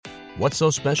What's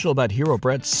so special about Hero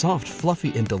Bread's soft,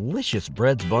 fluffy, and delicious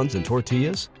breads, buns, and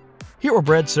tortillas? Hero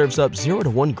Bread serves up 0 to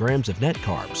 1 grams of net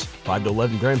carbs, 5 to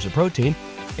 11 grams of protein,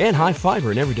 and high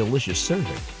fiber in every delicious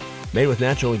serving. Made with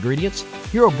natural ingredients,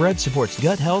 Hero Bread supports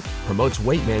gut health, promotes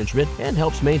weight management, and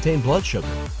helps maintain blood sugar.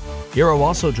 Hero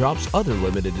also drops other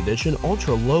limited edition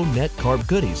ultra-low net carb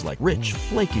goodies like rich,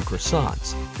 flaky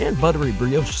croissants and buttery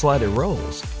brioche slider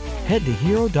rolls. Head to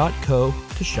hero.co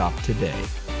to shop today.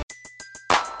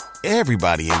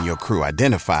 Everybody in your crew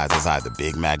identifies as either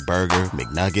Big Mac Burger,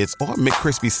 McNuggets, or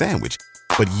McCrispy Sandwich.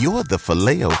 But you're the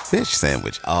Filet-O-Fish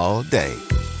Sandwich all day.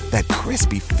 That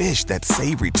crispy fish, that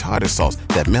savory tartar sauce,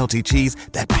 that melty cheese,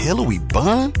 that pillowy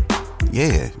bun.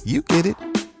 Yeah, you get it.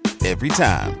 Every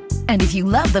time. And if you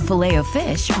love the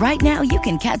Filet-O-Fish, right now you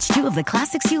can catch 2 of the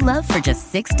classics you love for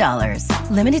just $6.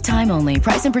 Limited time only.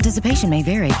 Price and participation may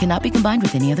vary. Cannot be combined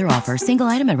with any other offer. Single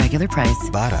item at regular price.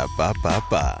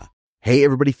 Ba-da-ba-ba-ba. Hey,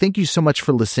 everybody. Thank you so much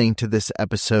for listening to this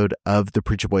episode of the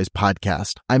Preacher Boys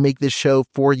podcast. I make this show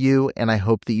for you, and I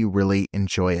hope that you really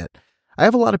enjoy it. I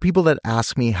have a lot of people that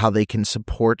ask me how they can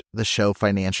support the show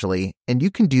financially, and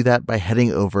you can do that by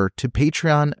heading over to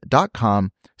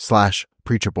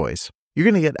patreon.com/preacherboys. You're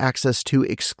going to get access to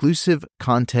exclusive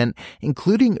content,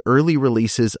 including early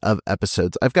releases of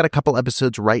episodes. I've got a couple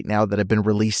episodes right now that have been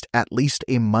released at least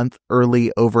a month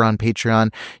early over on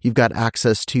Patreon. You've got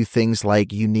access to things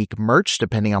like unique merch,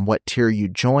 depending on what tier you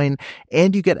join,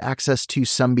 and you get access to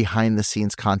some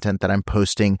behind-the-scenes content that I'm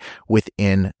posting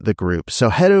within the group. So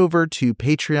head over to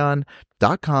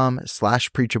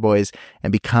patreon.com/preacherboys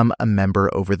and become a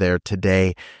member over there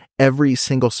today. Every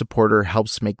single supporter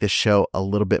helps make this show a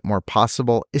little bit more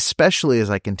possible, especially as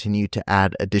I continue to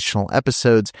add additional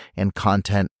episodes and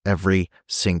content every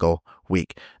single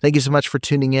week. Thank you so much for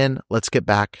tuning in. Let's get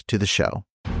back to the show.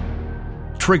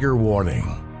 Trigger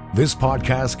warning. This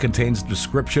podcast contains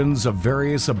descriptions of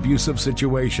various abusive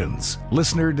situations.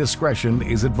 Listener discretion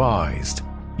is advised.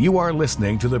 You are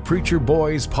listening to the Preacher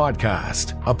Boys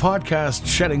Podcast, a podcast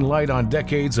shedding light on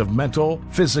decades of mental,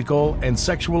 physical, and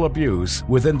sexual abuse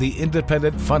within the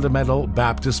independent fundamental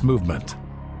Baptist movement.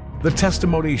 The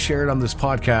testimonies shared on this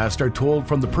podcast are told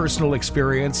from the personal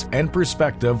experience and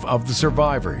perspective of the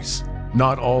survivors.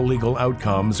 Not all legal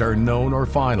outcomes are known or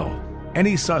final.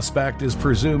 Any suspect is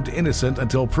presumed innocent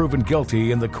until proven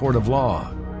guilty in the court of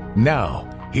law. Now,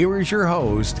 here is your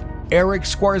host, Eric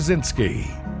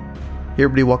Skwarczynski. Hey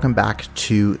everybody, welcome back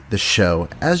to the show.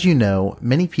 As you know,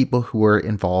 many people who are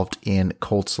involved in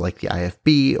cults like the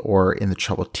IFB or in the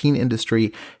troubled teen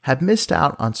industry have missed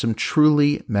out on some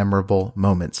truly memorable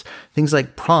moments. Things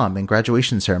like prom and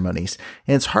graduation ceremonies.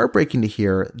 And it's heartbreaking to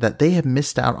hear that they have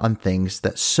missed out on things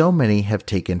that so many have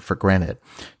taken for granted.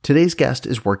 Today's guest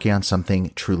is working on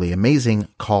something truly amazing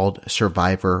called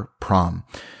Survivor Prom.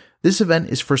 This event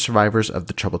is for survivors of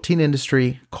the troubled teen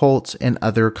industry, cults, and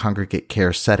other congregate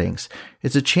care settings.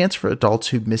 It's a chance for adults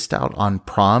who've missed out on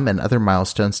prom and other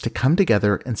milestones to come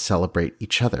together and celebrate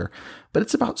each other. But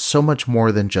it's about so much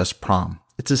more than just prom.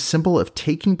 It's a symbol of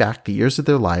taking back the years of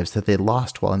their lives that they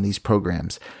lost while in these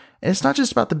programs. And it's not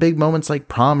just about the big moments like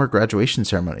prom or graduation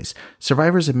ceremonies.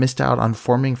 Survivors have missed out on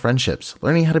forming friendships,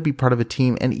 learning how to be part of a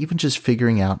team, and even just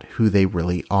figuring out who they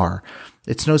really are.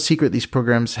 It's no secret these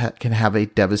programs can have a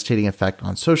devastating effect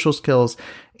on social skills,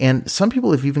 and some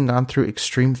people have even gone through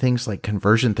extreme things like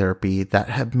conversion therapy that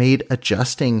have made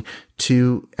adjusting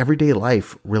to everyday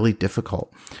life really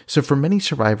difficult. So for many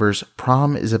survivors,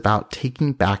 prom is about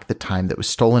taking back the time that was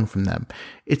stolen from them.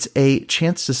 It's a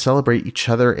chance to celebrate each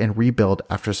other and rebuild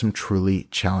after some truly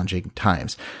challenging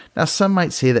times. Now, some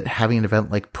might say that having an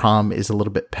event like prom is a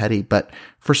little bit petty, but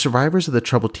for survivors of the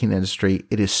troubled teen industry,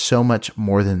 it is so much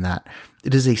more than that.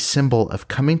 It is a symbol of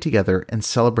coming together and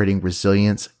celebrating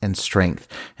resilience and strength,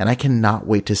 and I cannot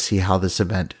wait to see how this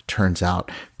event turns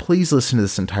out. Please listen to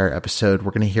this entire episode.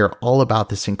 We're going to hear all about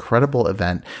this incredible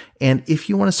event, and if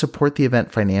you want to support the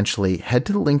event financially, head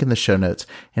to the link in the show notes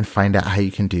and find out how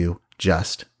you can do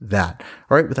just that.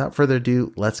 All right, without further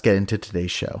ado, let's get into today's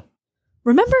show.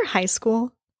 Remember high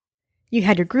school? You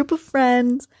had your group of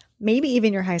friends, maybe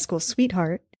even your high school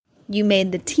sweetheart. You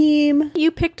made the team, you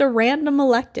picked a random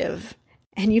elective,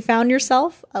 and you found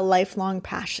yourself a lifelong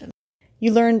passion.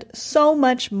 You learned so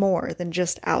much more than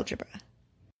just algebra.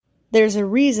 There's a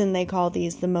reason they call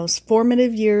these the most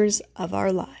formative years of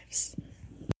our lives.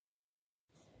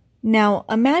 Now,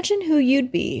 imagine who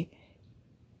you'd be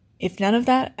if none of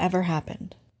that ever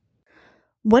happened.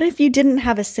 What if you didn't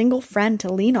have a single friend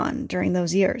to lean on during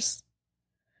those years?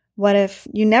 What if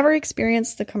you never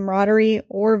experienced the camaraderie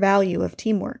or value of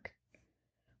teamwork?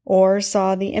 Or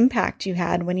saw the impact you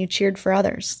had when you cheered for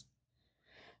others?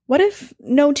 What if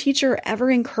no teacher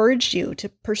ever encouraged you to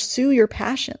pursue your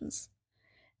passions,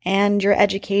 and your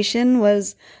education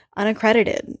was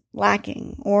unaccredited,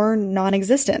 lacking, or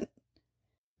non-existent?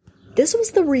 This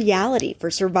was the reality for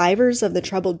survivors of the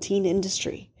troubled teen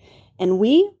industry, and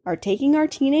we are taking our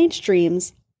teenage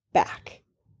dreams back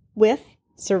with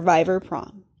Survivor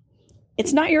Prom.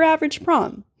 It's not your average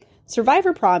prom.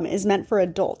 Survivor Prom is meant for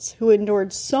adults who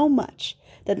endured so much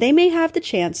that they may have the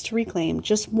chance to reclaim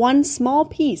just one small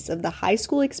piece of the high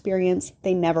school experience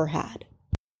they never had.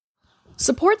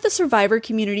 Support the Survivor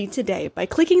community today by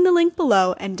clicking the link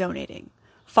below and donating.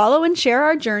 Follow and share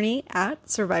our journey at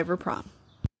Survivor Prom.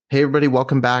 Hey, everybody.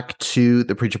 Welcome back to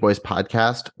the Preacher Boys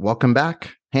podcast. Welcome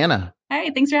back, Hannah. Hey,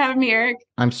 thanks for having me, Eric.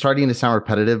 I'm starting to sound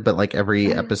repetitive, but like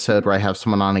every episode where I have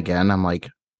someone on again, I'm like,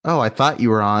 oh, I thought you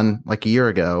were on like a year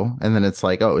ago. And then it's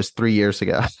like, oh, it was 3 years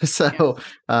ago. So,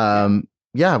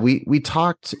 yeah, we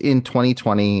talked in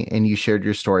 2020 and you shared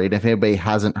your story. And if anybody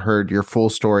hasn't heard your full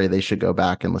story, they should go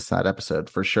back and listen to that episode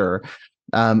for sure.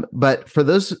 But for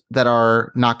those that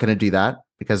are not going to do that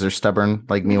because they're stubborn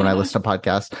like me when I listen to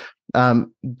podcasts,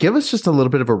 give us just a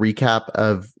little bit of a recap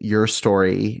of your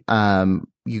story.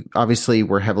 You obviously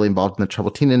were heavily involved in the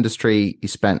troubled teen industry. You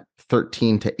spent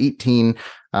 13 to 18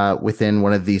 within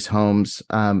one of these homes.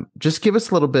 Just give us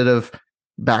a little bit of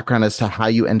background as to how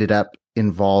you ended up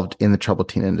involved in the troubled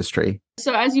teen industry.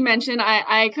 So as you mentioned,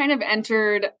 I kind of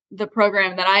entered the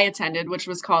program that I attended, which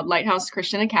was called Lighthouse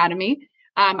Christian Academy.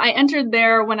 I entered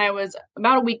there when I was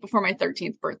about a week before my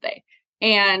 13th birthday.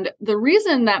 And the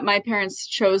reason that my parents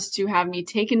chose to have me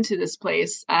taken to this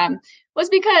place was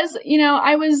because,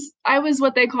 I was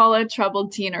what they call a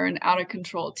troubled teen or an out of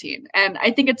control teen. And I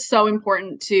think it's so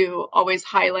important to always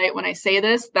highlight when I say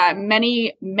this, that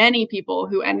many, many people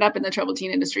who end up in the troubled teen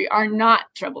industry are not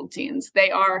troubled teens. They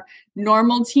are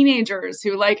normal teenagers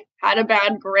who had a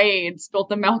bad grade, spilt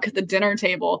the milk at the dinner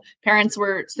table. Parents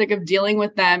were sick of dealing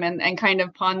with them and kind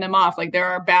of pawned them off. Like there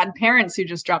are bad parents who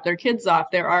just drop their kids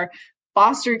off. There are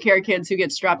foster care kids who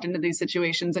get strapped into these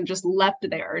situations and just left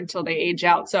there until they age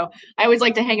out. So I always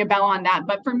like to hang a bell on that.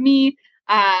 But for me,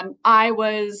 I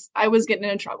was getting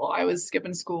into trouble. I was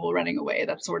skipping school, running away,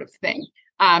 that sort of thing.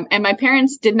 And my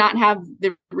parents did not have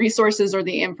the resources or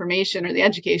the information or the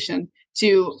education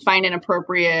to find an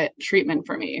appropriate treatment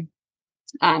for me.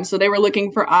 So they were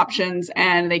looking for options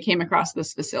and they came across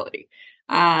this facility.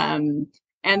 And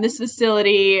this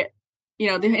facility,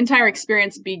 the entire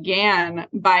experience began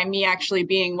by me actually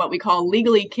being what we call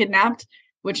legally kidnapped,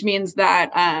 which means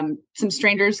that some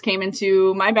strangers came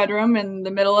into my bedroom in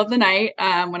the middle of the night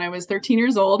when I was 13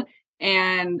 years old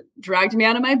and dragged me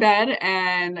out of my bed.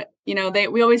 And,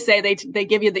 we always say they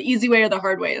give you the easy way or the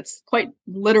hard way. It's quite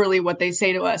literally what they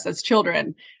say to us as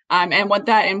children. And what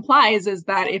that implies is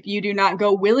that if you do not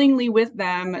go willingly with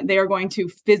them, they are going to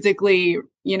physically,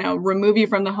 remove you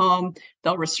from the home.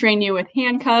 They'll restrain you with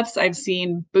handcuffs. I've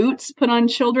seen boots put on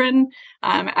children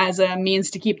as a means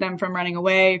to keep them from running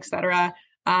away, etc.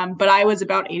 But I was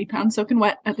about 80 pounds soaking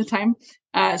wet at the time.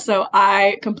 So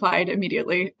I complied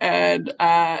immediately and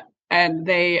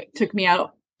they took me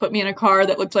out, put me in a car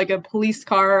that looked like a police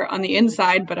car on the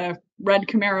inside, but a red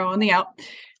Camaro on the out.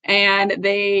 And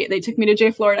they took me to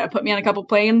J Florida, put me on a couple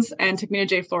planes and took me to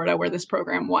J Florida where this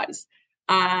program was.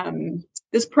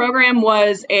 This program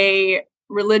was a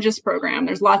religious program.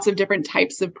 There's lots of different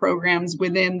types of programs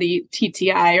within the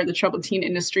TTI or the troubled teen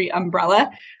industry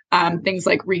umbrella. Things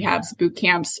like rehabs, boot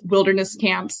camps, wilderness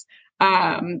camps,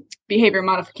 behavior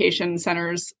modification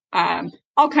centers,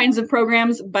 all kinds of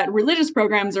programs, but religious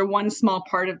programs are one small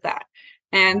part of that.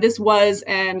 And this was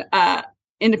an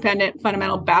independent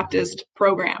fundamental Baptist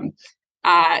program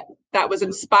that was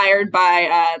inspired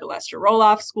by the Lester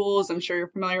Roloff schools, I'm sure you're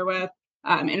familiar with.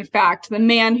 In fact, the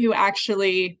man who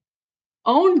actually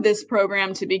owned this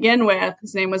program to begin with,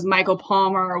 his name was Michael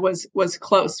Palmer, was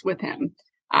close with him.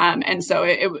 And so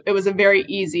it was a very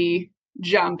easy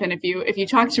jump. And if you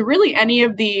talk to really any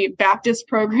of the Baptist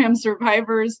program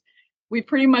survivors, we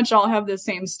pretty much all have the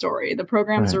same story. The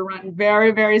programs are run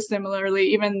very, very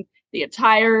similarly. Even the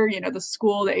attire, the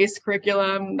school, the ACE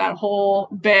curriculum, that whole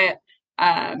bit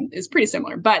is pretty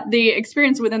similar. But the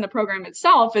experience within the program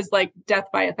itself is like death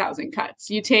by 1,000 cuts.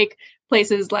 You take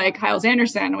places like Hyles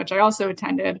Anderson, which I also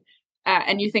attended,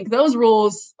 and you think those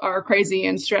rules are crazy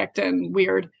and strict and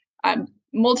weird.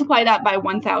 Multiply that by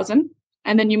 1,000,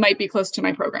 and then you might be close to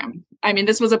my program. I mean,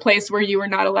 this was a place where you were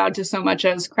not allowed to so much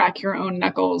as crack your own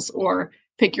knuckles or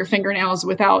pick your fingernails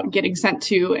without getting sent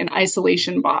to an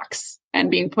isolation box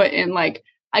and being put in like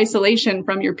isolation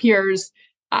from your peers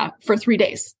for 3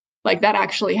 days. Like that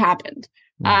actually happened.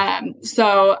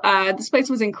 So this place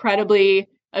was incredibly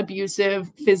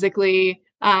abusive physically.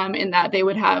 in that they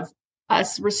would have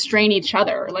us restrain each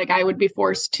other. Like I would be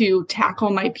forced to tackle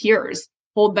my peers,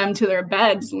 hold them to their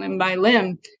beds limb by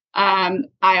limb.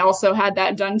 I also had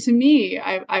that done to me.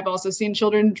 I've also seen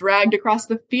children dragged across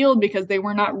the field because they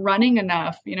were not running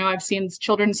enough. I've seen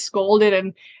children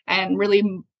scolded and really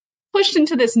pushed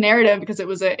into this narrative because it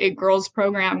was a girls'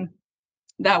 program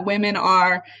that women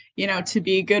are, to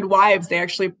be good wives. They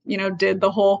actually, did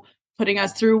the whole putting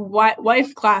us through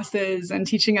wife classes and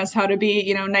teaching us how to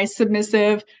be, nice,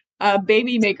 submissive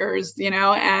baby makers,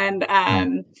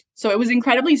 and so it was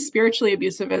incredibly spiritually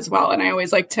abusive as well. And I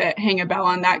always like to hang a bell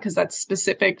on that because that's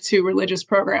specific to religious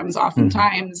programs.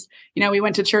 Oftentimes, we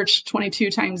went to church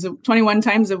 21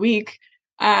 times a week.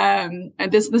 And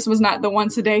this was not the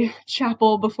once a day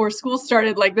chapel before school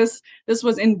started. Like this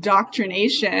was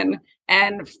indoctrination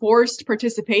and forced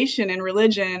participation in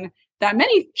religion that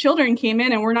many children came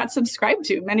in and were not subscribed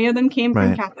to. Many of them came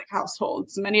from Catholic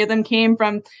households. Many of them came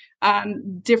from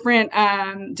different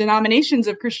denominations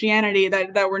of Christianity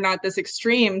that were not this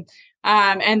extreme.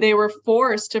 And they were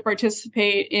forced to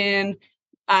participate in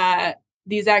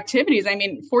these activities. I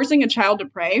mean, forcing a child to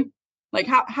pray, like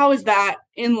how is that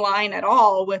in line at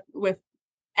all with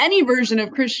any version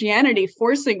of Christianity,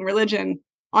 forcing religion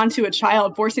onto a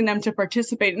child, forcing them to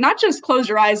participate, not just close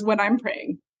your eyes when I'm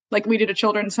praying, like we do to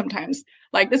children sometimes.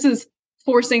 Like this is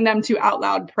forcing them to out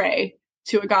loud pray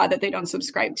to a God that they don't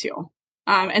subscribe to.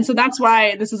 And so that's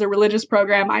why this is a religious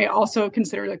program. I also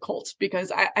consider it a cult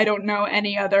because I don't know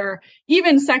any other,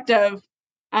 even sect of,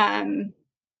 the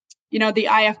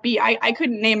IFB. I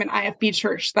couldn't name an IFB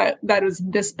church that is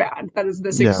this bad, that is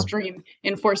this extreme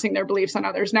in forcing their beliefs on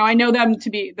others. Now, I know them to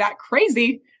be that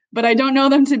crazy, but I don't know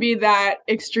them to be that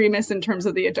extremist in terms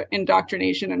of the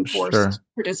indoctrination and forced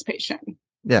participation.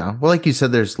 Yeah. Well, like you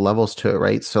said, there's levels to it,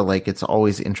 right? So like, it's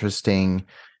always interesting.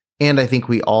 And I think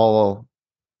we all,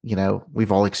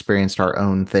 we've all experienced our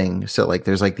own thing. So like,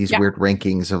 there's like these weird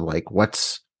rankings of like,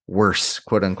 what's worse,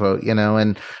 quote unquote,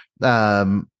 and,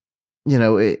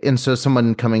 and so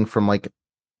someone coming from like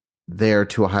there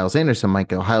to a Hyles Anderson might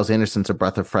go, Hyles Anderson's a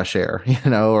breath of fresh air,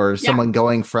 or someone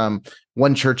going from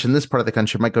one church in this part of the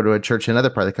country might go to a church in another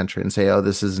part of the country and say, oh,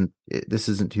 this isn't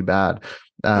too bad.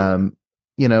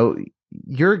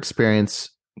 Your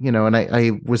experience, and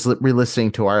I was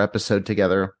re-listening to our episode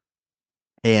together,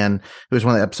 and it was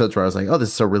one of the episodes where I was like, oh,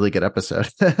 this is a really good episode.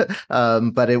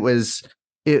 But it was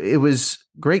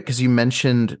great because you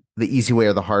mentioned the easy way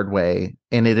or the hard way.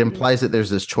 And it implies that there's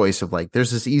this choice of like,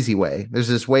 there's this easy way. There's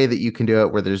this way that you can do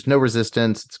it where there's no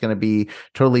resistance. It's going to be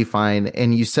totally fine.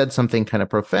 And you said something kind of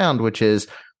profound, which is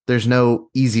there's no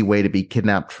easy way to be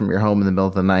kidnapped from your home in the middle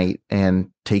of the night and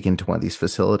taken to one of these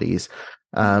facilities.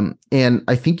 And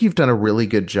I think you've done a really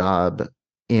good job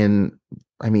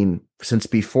since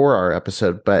before our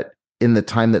episode, but in the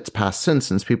time that's passed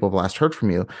since people have last heard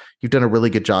from you, you've done a really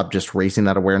good job just raising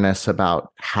that awareness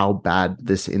about how bad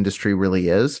this industry really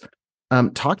is.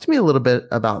 Talk to me a little bit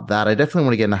about that. I definitely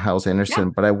want to get into Hyles Anderson,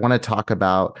 but I want to talk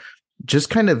about just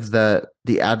kind of the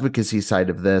advocacy side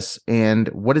of this and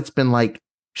what it's been like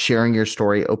sharing your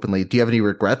story openly. Do you have any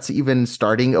regrets even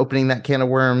opening that can of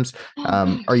worms?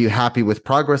 Are you happy with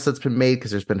progress that's been made?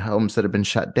 Because there's been homes that have been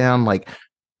shut down. Like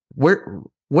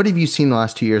what have you seen the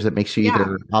last 2 years that makes you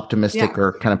either optimistic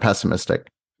or kind of pessimistic?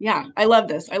 Yeah, I love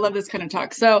this. I love this kind of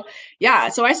talk. So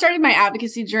I started my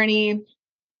advocacy journey.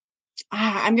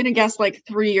 I'm going to guess like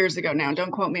 3 years ago now.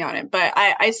 Don't quote me on it. But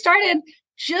I started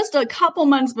just a couple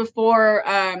months before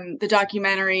the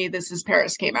documentary This Is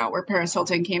Paris came out, where Paris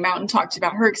Hilton came out and talked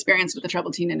about her experience with the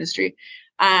troubled teen industry.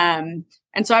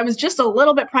 And so I was just a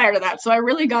little bit prior to that. So I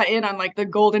really got in on like the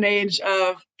golden age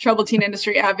of troubled teen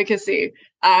industry advocacy.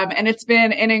 And it's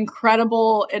been an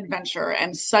incredible adventure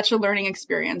and such a learning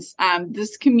experience.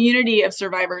 This community of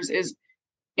survivors is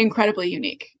incredibly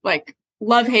unique, like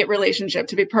love-hate relationship,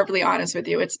 to be perfectly honest with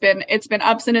you. It's been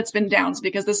ups and it's been downs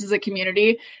because this is a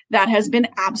community that has been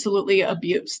absolutely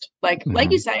abused. Like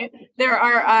you say, there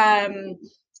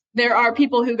are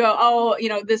people who go, oh,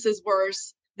 this is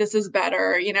worse. This is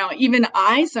better. Even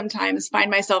I sometimes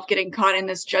find myself getting caught in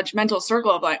this judgmental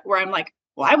circle of like, where I'm like,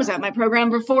 well, I was at my program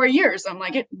for 4 years. I'm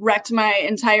like, it wrecked my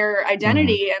entire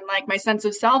identity and like my sense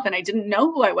of self. And I didn't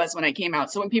know who I was when I came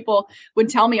out. So when people would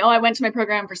tell me, oh, I went to my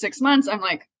program for 6 months, I'm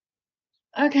like,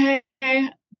 okay,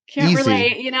 can't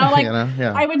relate,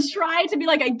 I would try to be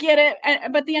like, I get it.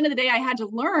 But at the end of the day, I had to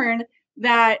learn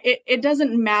that it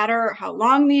doesn't matter how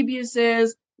long the abuse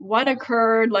is, what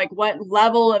occurred, like what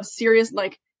level of serious,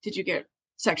 like, did you get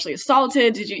sexually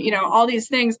assaulted? Did you, all these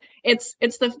things. It's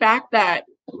the fact that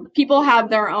people have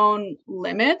their own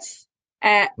limits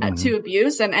to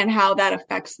abuse and how that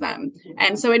affects them.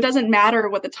 And so it doesn't matter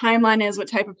what the timeline is, what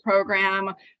type of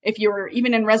program, if you're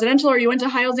even in residential or you went to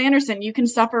Hiles-Anderson, you can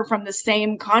suffer from the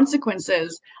same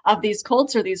consequences of these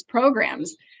cults or these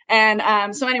programs.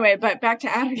 And so anyway, but back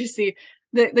to advocacy,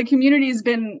 the community's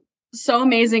been so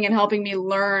amazing in helping me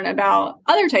learn about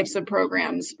other types of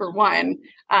programs. For one,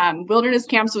 wilderness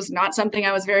camps was not something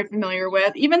I was very familiar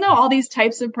with, even though all these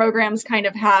types of programs kind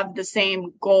of have the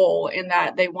same goal in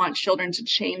that they want children to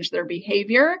change their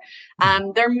behavior.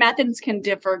 Their methods can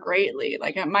differ greatly.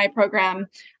 Like at my program,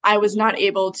 I was not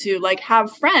able to like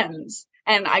have friends.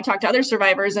 And I talked to other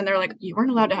survivors and they're like, you weren't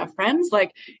allowed to have friends.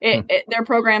 Like their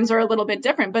programs are a little bit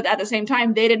different, but at the same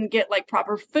time, they didn't get like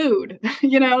proper food. They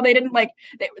didn't like,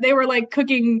 they were like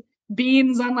cooking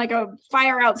beans on like a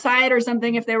fire outside or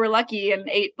something if they were lucky and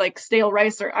ate like stale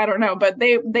rice or I don't know, but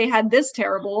they had this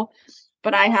terrible,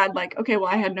 but I had like, okay,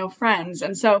 well, I had no friends.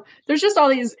 And so there's just all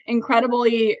these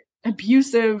incredibly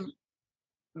abusive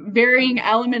varying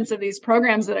elements of these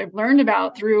programs that I've learned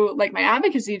about through like my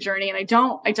advocacy journey. And I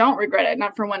don't regret it,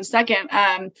 not for one second.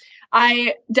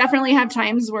 I definitely have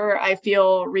times where I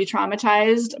feel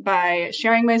re-traumatized by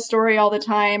sharing my story all the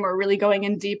time or really going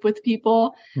in deep with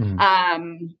people.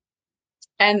 And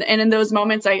in those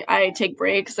moments, I take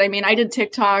breaks. I mean, I did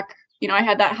TikTok. I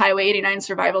had that Highway 89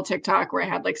 survival TikTok where I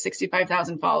had like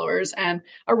 65,000 followers. And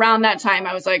around that time,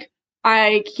 I was like,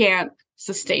 I can't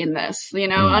sustain this.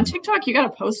 On TikTok, you got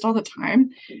to post all the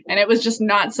time. And it was just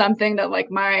not something that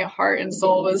like my heart and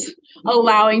soul was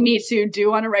allowing me to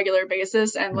do on a regular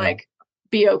basis and like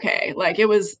be okay. Like it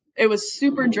was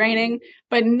super draining.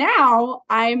 But now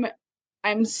I'm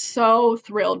so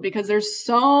thrilled because there's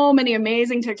so many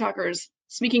amazing TikTokers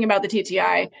speaking about the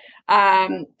TTI,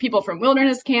 people from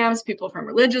wilderness camps, people from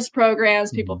religious programs,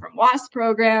 people from WASP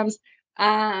programs.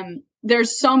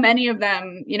 There's so many of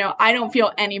them, I don't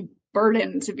feel any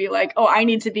burden to be like, oh, I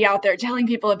need to be out there telling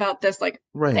people about this. Like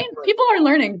people are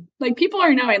learning, like people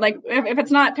are knowing, like if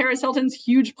it's not Paris Hilton's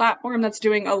huge platform that's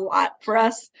doing a lot for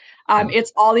us,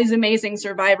 it's all these amazing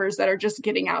survivors that are just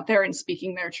getting out there and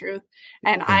speaking their truth.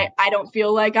 And I don't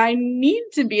feel like I need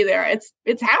to be there.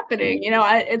 It's happening.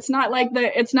 It's not like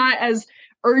it's not as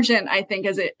urgent, I think,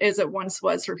 as it once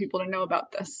was for people to know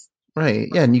about this. Right.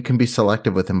 Yeah. And you can be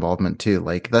selective with involvement too.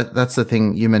 Like that's the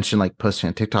thing you mentioned, like posting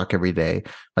on TikTok every day.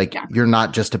 Like you're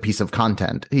not just a piece of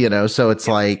content, so it's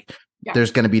like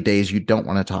there's going to be days you don't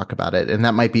want to talk about it. And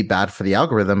that might be bad for the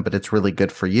algorithm, but it's really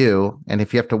good for you. And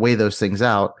if you have to weigh those things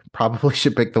out, probably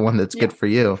should pick the one that's good for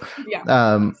you. Yeah.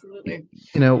 Absolutely.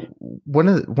 One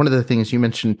of the things you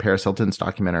mentioned, Paris Hilton's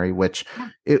documentary, which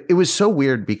it was so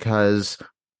weird because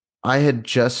I had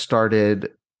just started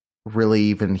really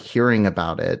even hearing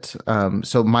about it.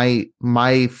 So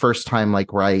my first time,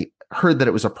 like where I heard that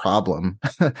it was a problem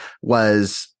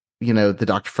was, the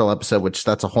Dr. Phil episode, which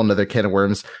that's a whole nother can of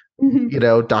worms.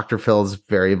 Dr. Phil is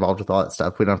very involved with all that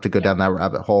stuff. We don't have to go down that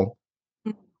rabbit hole.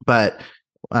 But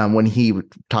when he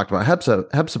talked about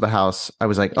Hepzibah House, I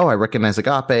was like, oh, I recognize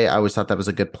Agape. I always thought that was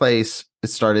a good place. It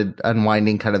started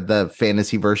unwinding kind of the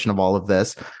fantasy version of all of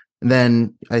this.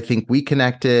 Then I think we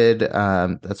connected.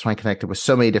 That's when I connected with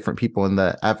so many different people in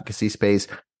the advocacy space.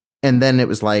 And then it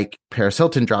was like Paris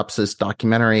Hilton drops this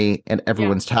documentary and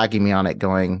everyone's tagging me on it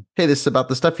going, hey, this is about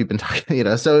the stuff you've been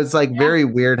talking, so it's like very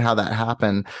weird how that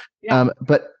happened.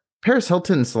 But Paris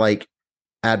Hilton's like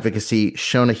advocacy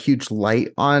shone a huge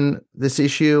light on this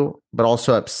issue, but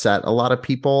also upset a lot of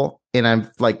people. And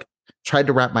I've like tried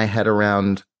to wrap my head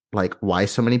around like why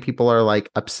so many people are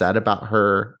like upset about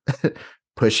her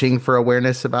pushing for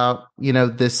awareness about,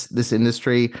 this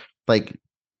industry. Like,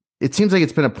 it seems like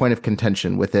it's been a point of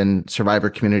contention within survivor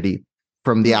community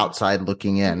from the outside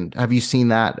looking in. Have you seen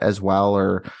that as well?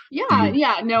 Or no, I've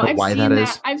seen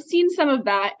that. I've seen some of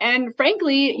that. And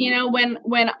frankly,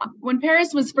 when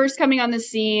Paris was first coming on the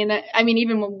scene, I mean,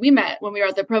 even when we were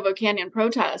at the Provo Canyon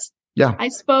protest, I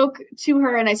spoke to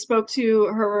her and I spoke to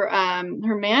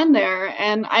her man there,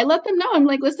 and I let them know, I'm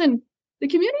like, listen, the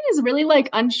community is really like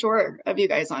unsure of you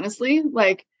guys, honestly.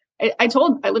 Like I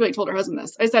literally told her husband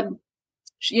this. I said,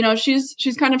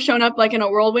 she's kind of shown up like in a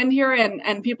whirlwind here,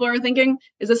 and people are thinking,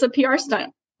 is this a PR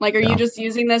stunt? Like, are you just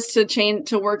using this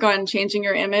to work on changing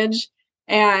your image?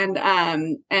 And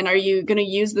are you going to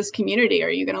use this community? Are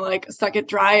you going to like suck it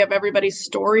dry of everybody's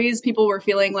stories? People were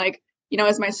feeling like,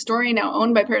 is my story now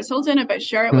owned by Paris Hilton if I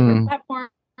share it with her platform?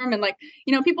 And like,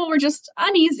 people were just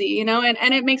uneasy, and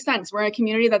it makes sense. We're a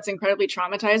community that's incredibly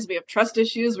traumatized. We have trust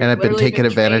issues. And have been taken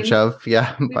advantage of.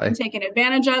 Yeah. We've been taken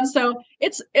advantage of. So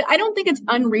I don't think it's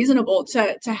unreasonable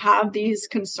to have these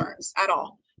concerns at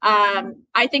all.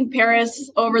 I think Paris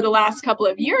over the last couple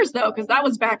of years, though, because that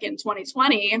was back in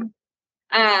 2020,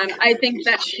 I think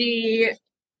that she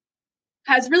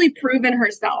has really proven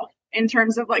herself in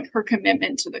terms of like her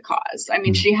commitment to the cause. I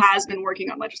mean, she has been working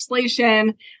on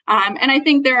legislation. And I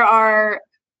think there are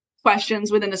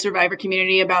questions within the survivor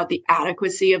community about the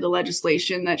adequacy of the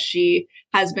legislation that she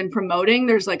has been promoting.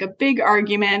 There's like a big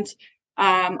argument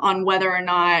on whether or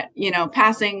not,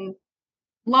 passing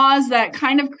laws that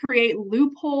kind of create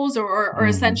loopholes or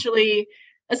essentially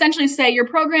say your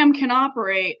program can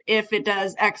operate if it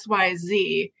does X, Y,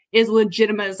 Z is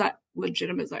legitimizing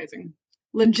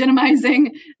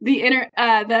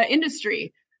the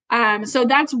industry. So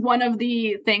that's one of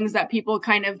the things that people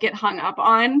kind of get hung up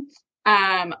on.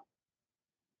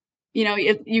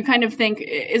 If you kind of think,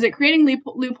 is it creating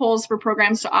loopholes for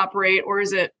programs to operate, or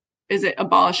is it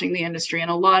abolishing the industry?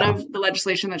 And a lot of the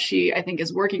legislation that she, I think,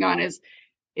 is working on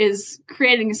is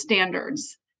creating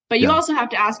standards. But you also have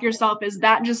to ask yourself, is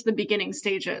that just the beginning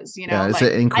stages? It's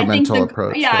an incremental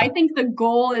approach. I think the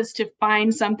goal is to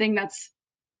find something that's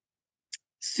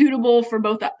suitable for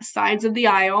both sides of the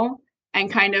aisle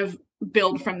and kind of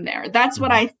build from there. That's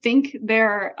what I think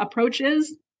their approach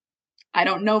is. I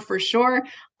don't know for sure.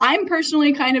 I'm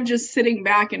personally kind of just sitting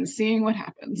back and seeing what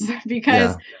happens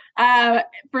because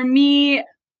for me,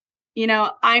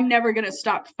 I'm never going to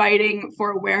stop fighting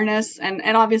for awareness and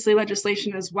obviously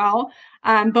legislation as well.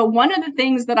 But one of the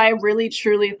things that I really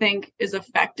truly think is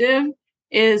effective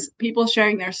is people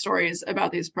sharing their stories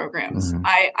about these programs.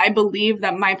 I believe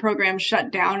that my program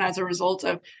shut down as a result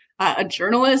of a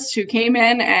journalist who came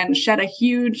in and shed a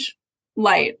huge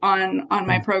light on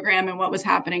my program and what was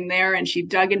happening there. And she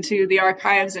dug into the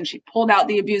archives and she pulled out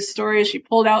the abuse stories. She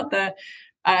pulled out the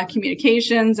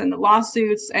communications and the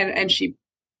lawsuits and she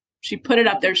put it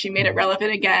up there. She made it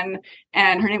relevant again.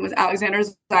 And her name was Alexandra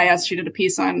Zayas. She did a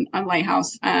piece on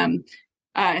Lighthouse,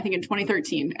 I think in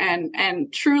 2013.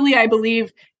 And truly, I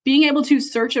believe being able to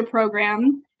search a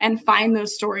program and find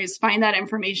those stories, find that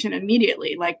information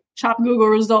immediately, like chop Google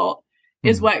result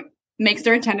is what makes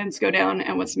their attendance go down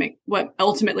and what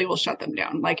ultimately will shut them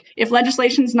down. Like if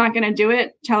legislation's not going to do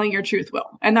it, telling your truth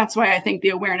will. And that's why I think the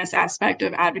awareness aspect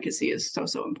of advocacy is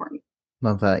so important.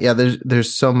 Love that. Yeah,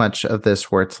 there's so much of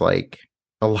this where it's like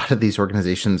a lot of these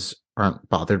organizations aren't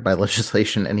bothered by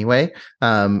legislation anyway.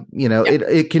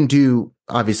 It can do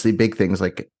obviously big things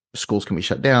like schools can be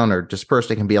shut down or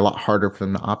dispersed. It can be a lot harder for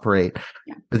them to operate.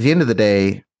 Yeah. But at the end of the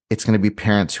day, it's going to be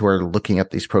parents who are looking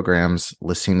up these programs,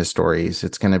 listening to stories.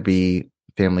 It's going to be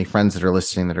family, friends that are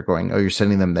listening that are going, "Oh, you're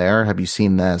sending them there? Have you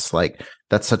seen this?" Like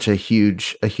that's such a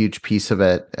huge piece of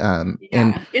it. And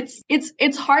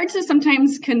it's hard to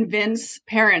sometimes convince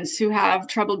parents who have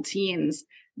troubled teens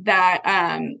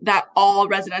that all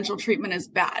residential treatment is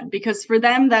bad, because for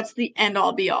them, that's the end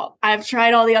all be all. I've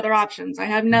tried all the other options. I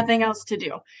have nothing else to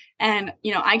do. And,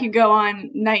 I could go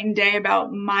on night and day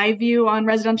about my view on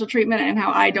residential treatment and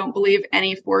how I don't believe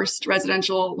any forced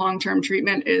residential long-term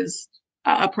treatment is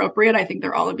appropriate. I think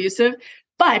they're all abusive.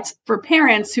 But for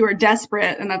parents who are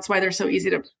desperate, and that's why they're so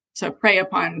easy to prey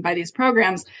upon by these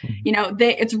programs,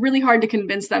 it's really hard to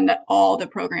convince them that all the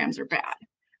programs are bad.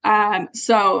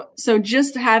 So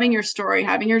just having your story,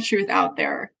 having your truth out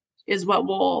there is what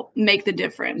will make the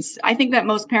difference. I think that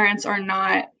most parents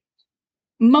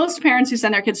who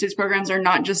send their kids to these programs are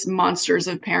not just monsters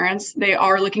of parents. They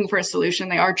are looking for a solution.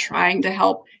 They are trying to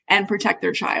help and protect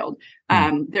their child.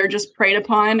 They're just preyed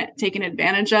upon, taken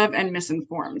advantage of, and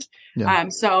misinformed. Yeah.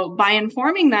 So by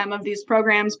informing them of these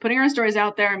programs, putting our stories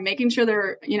out there, and making sure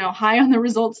they're, high on the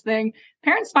results thing,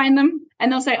 parents find them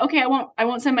and they'll say, okay, I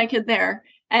won't send my kid there.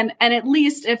 And at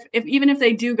least if even if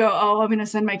they do go, oh, I'm going to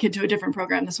send my kid to a different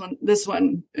program, this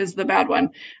one is the bad one.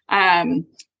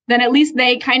 Then at least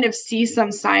they kind of see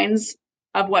some signs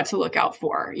of what to look out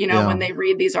for, when they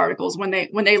read these articles, when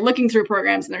they're looking through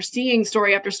programs and they're seeing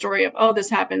story after story of, oh, this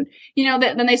happened,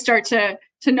 then they start to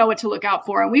know what to look out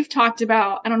for. And we've talked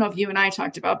about, I don't know if you and I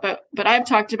talked about, but I've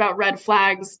talked about red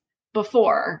flags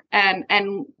before and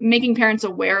making parents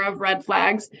aware of red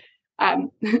flags,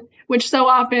 which so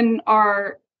often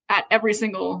are at every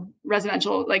single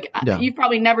residential, You've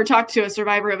probably never talked to a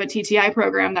survivor of a TTI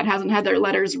program that hasn't had their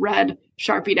letters read,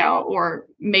 Sharpied out, or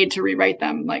made to rewrite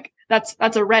them. Like that's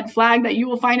a red flag that you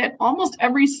will find at almost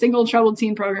every single troubled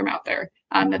teen program out there,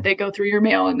 that they go through your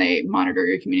mail and they monitor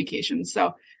your communications.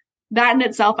 So that in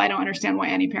itself, I don't understand why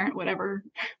any parent would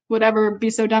ever be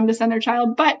so dumb to send their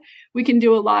child, but we can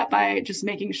do a lot by just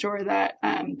making sure that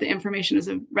the information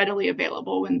is readily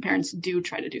available when parents do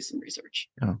try to do some research.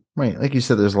 Oh, right. Like you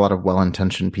said, there's a lot of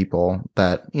well-intentioned people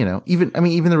that, even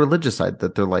the religious side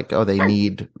that they're like, oh, they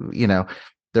need,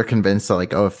 they're convinced that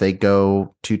like, oh, if they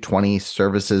go to 20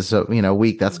 services a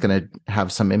week, that's going to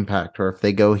have some impact. Or if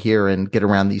they go here and get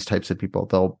around these types of people,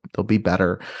 they'll be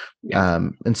better. Yeah.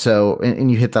 And so,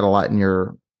 and you hit that a lot in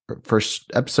your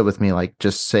first episode with me, like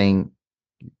just saying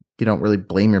you don't really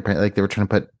blame your parents. Like they were trying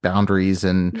to put boundaries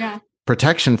and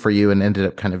protection for you, and ended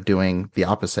up kind of doing the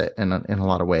opposite in a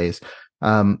lot of ways.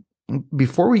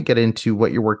 Before we get into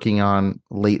what you're working on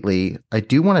lately, I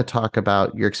do want to talk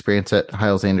about your experience at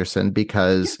Hyles-Anderson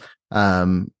because,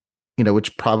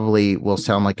 which probably will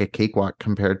sound like a cakewalk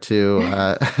compared to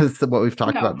what we've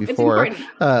talked about before.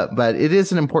 But it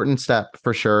is an important step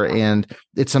for sure. And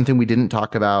it's something we didn't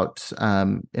talk about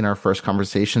in our first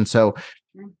conversation. So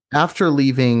after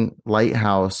leaving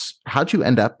Lighthouse, how'd you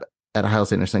end up at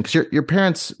Hyles-Anderson? Because your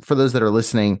parents, for those that are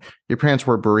listening, your parents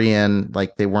were Berean,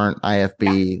 like they weren't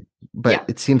IFB, but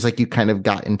it seems like you kind of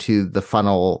got into the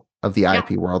funnel of the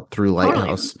IFB world through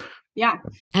Lighthouse. Totally. Yeah.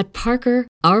 At Parker,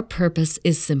 our purpose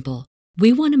is simple.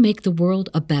 We want to make the world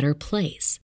a better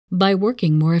place by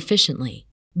working more efficiently,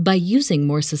 by using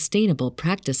more sustainable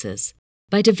practices,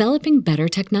 by developing better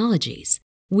technologies.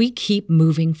 We keep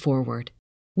moving forward.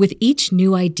 With each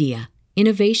new idea,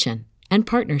 innovation, and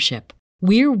partnership,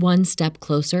 we're one step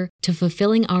closer to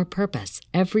fulfilling our purpose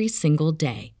every single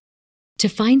day. To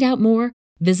find out more,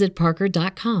 visit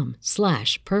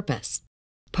parker.com/purpose.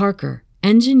 Parker,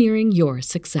 engineering your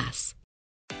success.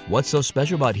 What's so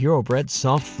special about Hero Bread's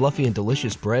soft, fluffy, and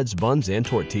delicious breads, buns, and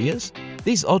tortillas?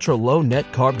 These ultra-low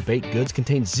net-carb baked goods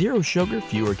contain zero sugar,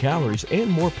 fewer calories,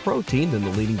 and more protein than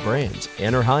the leading brands,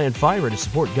 and are high in fiber to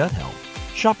support gut health.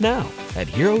 Shop now at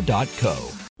hero.co.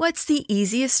 What's the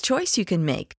easiest choice you can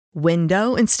make?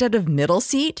 Window instead of middle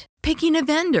seat? Picking a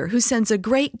vendor who sends a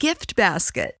great gift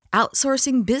basket?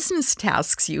 Outsourcing business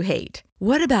tasks you hate?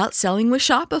 What about selling with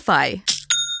Shopify?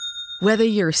 Whether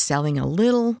you're selling a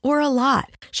little or a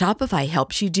lot, Shopify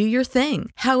helps you do your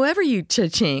thing, however you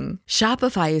cha-ching.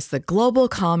 Shopify is the global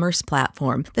commerce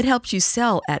platform that helps you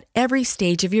sell at every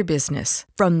stage of your business.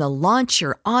 From the launch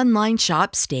your online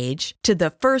shop stage to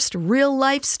the first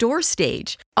real-life store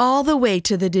stage, all the way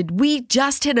to the did we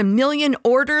just hit 1 million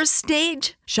orders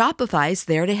stage. Shopify's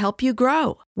there to help you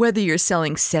grow. Whether you're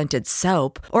selling scented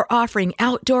soap or offering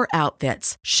outdoor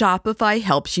outfits, Shopify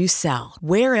helps you sell.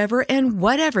 Wherever and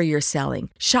whatever you're selling,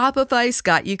 Shopify's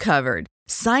got you covered.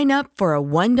 Sign up for a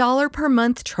 $1 per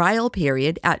month trial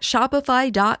period at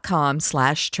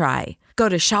shopify.com/try. Go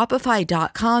to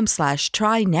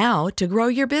shopify.com/try now to grow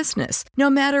your business, no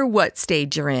matter what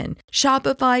stage you're in.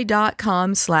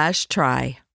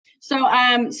 Shopify.com/try. So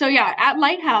at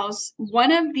Lighthouse,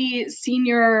 one of the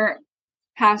senior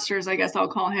pastors, I guess I'll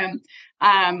call him,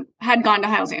 had gone to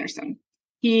Hyles-Anderson.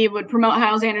 He would promote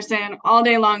Hyles-Anderson all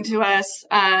day long to us.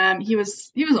 He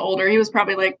was older. He was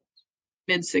probably like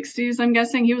mid-60s, I'm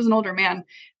guessing. He was an older man,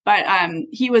 but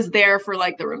he was there for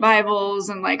like the revivals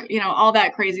and like, all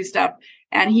that crazy stuff.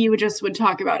 And he would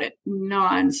talk about it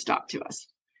nonstop to us.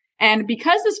 And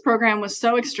because this program was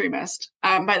so extremist,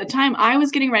 by the time I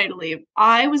was getting ready to leave,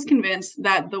 I was convinced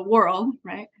that the world,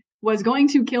 right, was going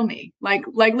to kill me. Like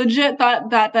legit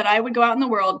thought that I would go out in the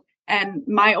world and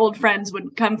my old friends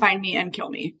would come find me and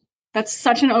kill me. That's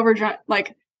such an overdrive.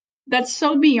 Like that's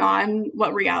so beyond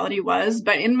what reality was.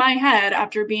 But in my head,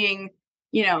 after being,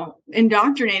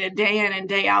 indoctrinated day in and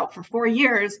day out for 4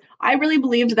 years, I really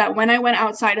believed that when I went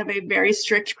outside of a very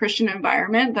strict Christian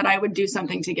environment, that I would do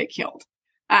something to get killed.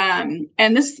 And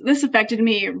this affected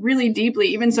me really deeply,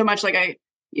 even so much like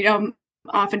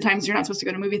oftentimes you're not supposed to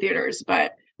go to movie theaters,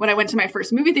 but when I went to my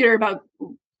first movie theater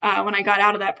when I got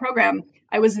out of that program,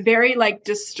 I was very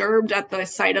disturbed at the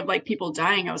sight of people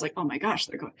dying. I was like, oh my gosh,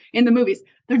 they're going in the movies,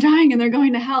 they're dying and they're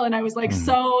going to hell. And I was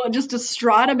so just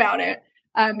distraught about it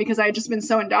because I had just been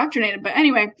so indoctrinated. But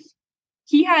anyway,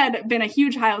 he had been a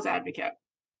huge Hyles advocate.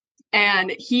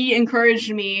 And he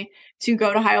encouraged me to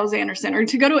go to Hyles-Anderson or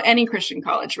to go to any Christian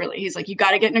college, really. He's like, you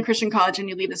got to get in a Christian college and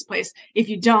you leave this place. If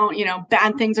you don't,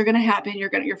 bad things are going to happen.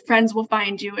 Your friends will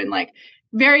find you. And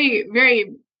very,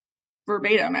 very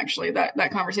verbatim, actually,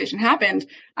 that conversation happened.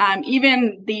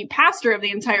 Even the pastor of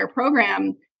the entire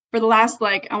program for the last,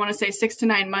 I want to say 6 to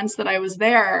 9 months that I was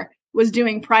there was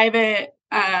doing private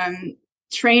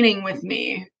training with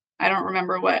me. I don't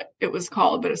remember what it was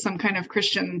called, but it was some kind of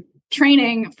Christian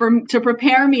training to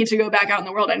prepare me to go back out in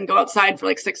the world. I didn't go outside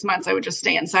for 6 months. I would just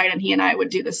stay inside and he and I would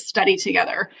do this study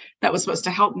together that was supposed to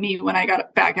help me when I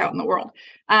got back out in the world.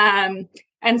 And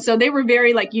so they were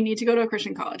very you need to go to a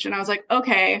Christian college. And I was like,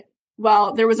 okay,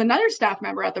 well, there was another staff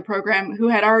member at the program who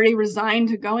had already resigned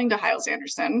to going to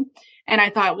Hyles-Anderson. And I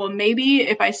thought, well, maybe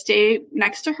if I stay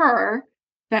next to her,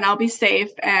 then I'll be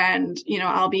safe and,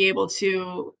 I'll be able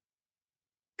to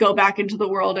go back into the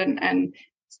world and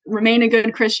remain a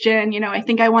good Christian. I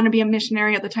think I want to be a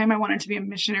missionary. At the time, I wanted to be a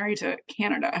missionary to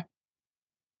Canada.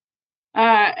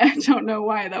 I don't know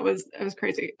why it was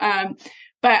crazy.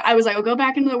 But I was like, I'll go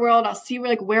back into the world. I'll see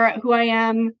who I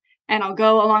am, and I'll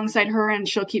go alongside her, and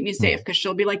she'll keep me safe because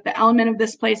she'll be like the element of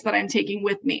this place that I'm taking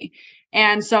with me.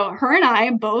 And so her and I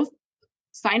both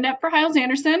signed up for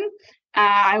Hyles-Anderson.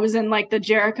 I was in like the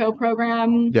Jericho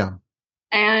program. Yeah.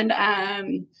 And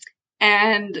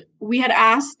we had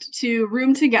asked to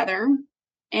room together.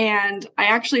 And I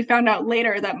actually found out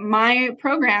later that my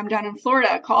program down in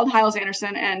Florida called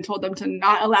Hyles-Anderson and told them to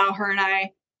not allow her and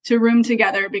I to room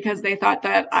together because they thought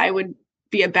that I would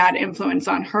be a bad influence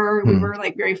on her. We were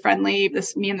like very friendly,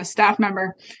 me and the staff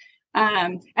member.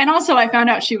 And also I found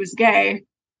out she was gay.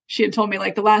 She had told me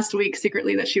like the last week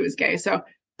secretly that she was gay. So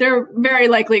there very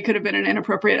likely could have been an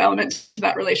inappropriate element to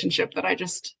that relationship that I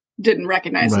just didn't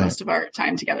recognize most of our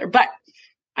time together. But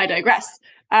I digress.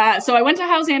 So I went to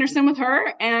Hyles-Anderson with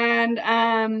her,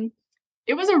 and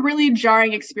it was a really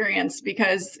jarring experience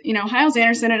because,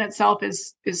 Hyles-Anderson in itself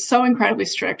is so incredibly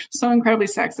strict, so incredibly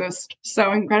sexist,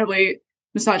 so incredibly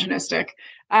misogynistic.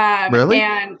 Really?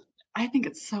 And I think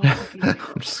it's so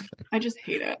I just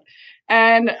hate it.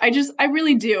 And I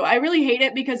really do. I really hate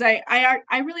it because I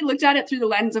really looked at it through the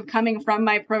lens of coming from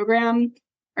my program,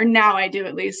 or now I do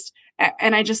at least.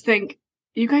 And I just think,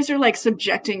 you guys are like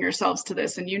subjecting yourselves to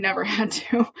this and you never had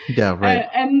to. Yeah, right.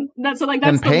 And that's and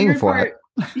the paying weird for part.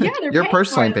 It. Yeah, you're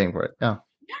personally paying for it. Yeah.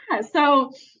 Yeah.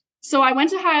 So I went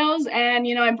to Hyles, and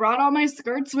I brought all my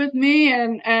skirts with me,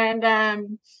 and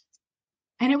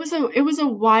it was a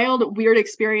wild, weird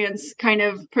experience kind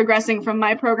of progressing from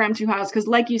my program to Hyles, because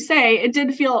like you say, it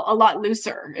did feel a lot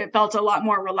looser. It felt a lot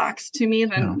more relaxed to me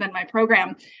than my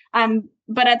program.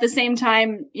 But at the same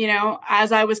time,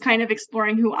 as I was kind of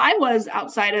exploring who I was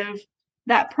outside of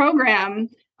that program,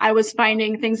 I was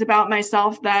finding things about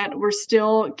myself that were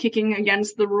still kicking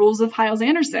against the rules of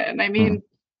Hyles-Anderson. I mean,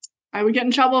 I would get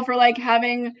in trouble for like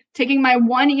taking my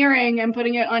one earring and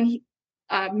putting it on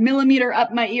millimeter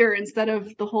up my ear instead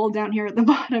of the hole down here at the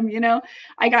bottom.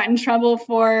 I got in trouble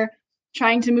for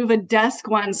trying to move a desk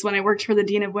once when I worked for the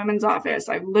Dean of Women's office.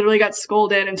 I literally got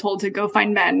scolded and told to go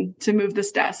find men to move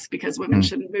this desk because women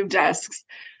shouldn't move desks.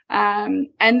 And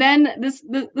then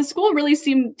the school really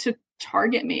seemed to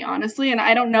target me, honestly. And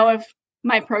I don't know if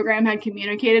my program had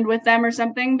communicated with them or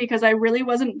something, because I really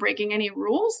wasn't breaking any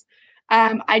rules.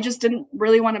 I just didn't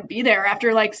really want to be there.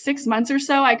 After like 6 months or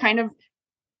so,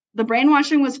 the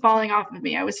brainwashing was falling off of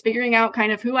me. I was figuring out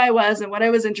kind of who I was and what I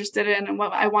was interested in and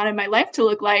what I wanted my life to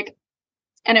look like.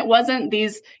 And it wasn't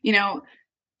these,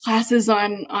 classes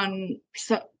on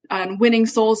winning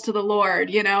souls to the Lord.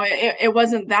 It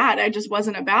wasn't that. I just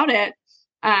wasn't about it.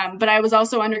 But I was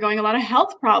also undergoing a lot of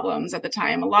health problems at the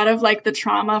time. A lot of like the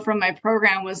trauma from my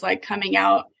program was like coming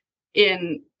out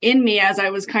in me as I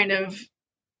was kind of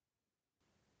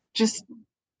just,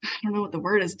 I don't know what the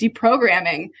word is,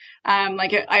 deprogramming.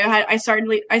 I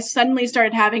suddenly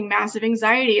started having massive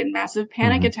anxiety and massive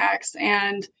panic attacks,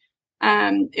 and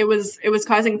it was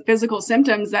causing physical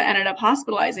symptoms that ended up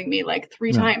hospitalizing me like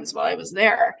 3 times while I was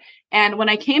there. And when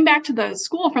I came back to the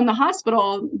school from the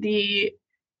hospital, the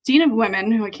Dean of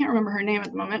Women, who I can't remember her name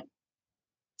at the moment,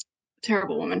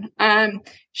 terrible woman.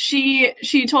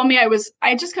 She told me I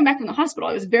had just come back from the hospital.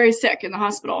 I was very sick in the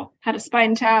hospital, had a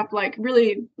spine tap, like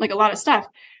really like a lot of stuff.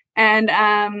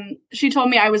 And she told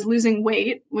me I was losing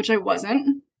weight, which I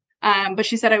wasn't. But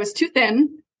she said I was too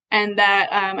thin and that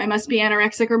I must be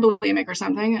anorexic or bulimic or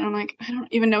something. And I'm like, I don't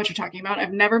even know what you're talking about.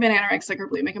 I've never been anorexic or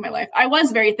bulimic in my life. I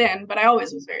was very thin, but I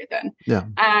always was very thin. Yeah.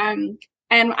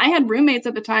 And I had roommates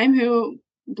at the time who,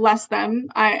 bless them,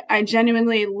 I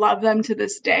genuinely love them to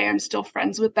this day. I'm still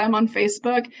friends with them on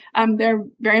Facebook. They're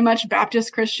very much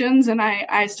Baptist Christians, and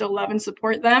I still love and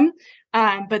support them.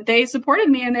 But they supported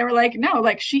me, and they were like, no,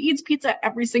 like she eats pizza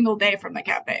every single day from the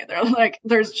cafe. They're like,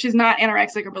 she's not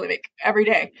anorexic or bulimic every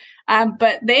day.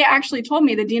 But they actually told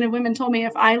me, the Dean of Women told me,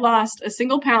 if I lost a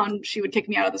single pound, she would kick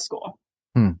me out of the school.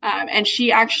 And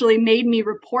she actually made me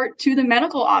report to the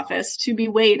medical office to be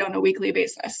weighed on a weekly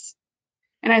basis.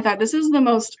 And I thought, this is the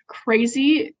most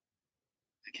crazy.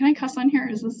 Can I cuss on here?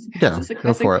 Is this a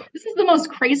go for it. This is the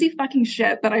most crazy fucking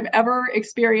shit that I've ever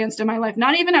experienced in my life.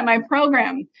 Not even at my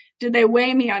program did they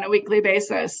weigh me on a weekly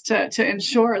basis to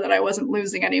ensure that I wasn't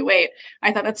losing any weight.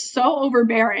 I thought that's so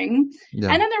overbearing.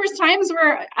 Yeah. And then there was times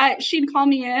where she'd call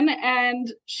me in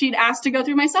and she'd ask to go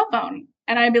through my cell phone,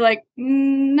 and I'd be like,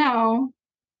 no.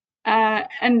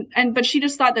 But she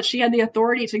just thought that she had the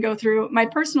authority to go through my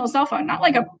personal cell phone, not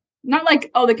like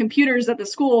the computers that the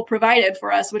school provided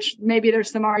for us, which maybe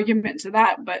there's some argument to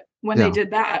that, but when they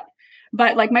did that,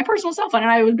 But like my personal cell phone,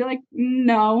 and I would be like,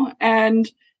 no. And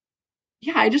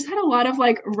yeah, I just had a lot of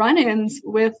like run-ins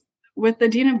with the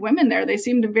dean of women there. They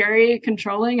seemed very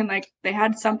controlling and like they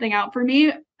had something out for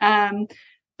me.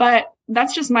 But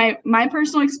that's just my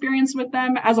personal experience with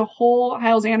them. As a whole,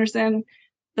 Hyles-Anderson,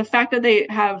 the fact that they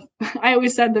have, I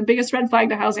always said the biggest red flag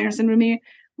to Hyles-Anderson to me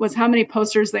was how many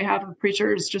posters they have of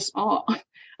preachers just all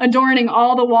adorning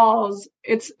all the walls.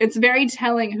 It's very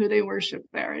telling who they worship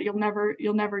there. You'll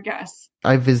never guess.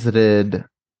 I visited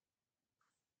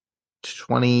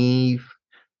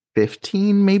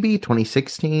 2015, maybe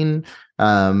 2016,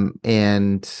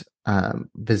 and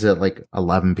visit like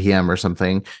 11 p.m. or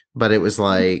something. But it was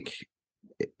like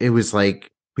we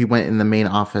went in the main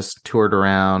office, toured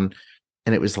around,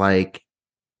 and it was like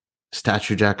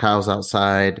statue Jack Hyles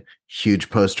outside, huge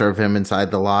poster of him inside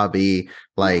the lobby,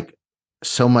 like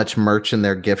so much merch in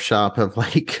their gift shop of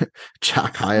like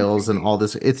Jack Hyles and all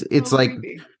this. It's so like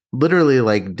creepy. Literally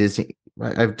like Disney.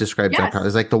 I've described Jack Hyles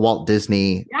as like the Walt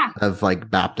Disney of like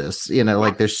Baptists,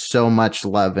 like there's so much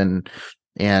love and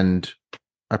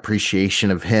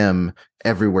appreciation of him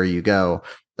everywhere you go.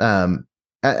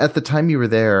 At the time you were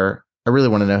there, I really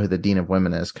want to know who the Dean of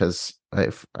Women is, because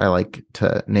I like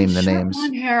to name the names.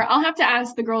 Blonde hair. I'll have to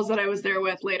ask the girls that I was there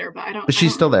with later, but I don't. Is she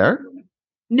still there?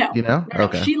 No. No?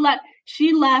 Okay.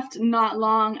 She left not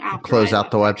long after. Close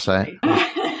out the website.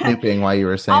 Snooping while you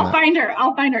were saying I'll find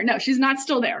her. No, she's not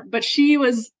still there, but she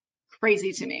was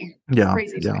crazy to me. Yeah.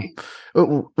 Crazy to me.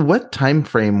 What time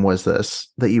frame was this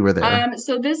that you were there?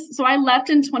 So I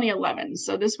left in 2011.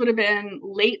 So this would have been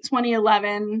late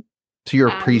 2011. So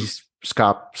you're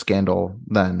pre-Scott scandal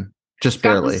then, just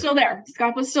Scott barely.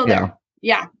 Scott was still there.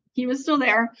 Yeah, he was still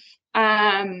there.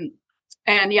 And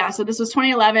yeah, so this was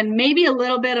 2011, maybe a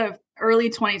little bit of early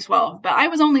 2012, but I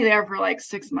was only there for like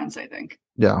 6 months, I think.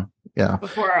 Yeah.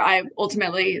 Before I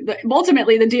ultimately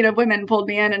the Dean of Women pulled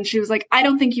me in, and she was like, I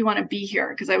don't think you want to be here,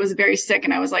 because I was very sick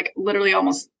and I was like literally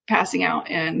almost passing out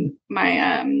in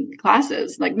my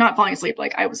classes, like not falling asleep,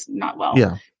 like I was not well.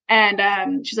 Yeah.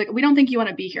 And she's like, we don't think you want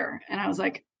to be here. And I was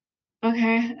like,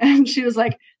 okay. And she was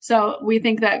like, so we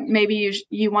think that maybe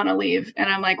you want to leave. And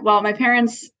I'm like, well, my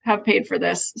parents have paid for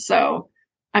this, so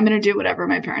I'm going to do whatever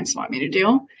my parents want me to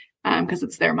do, because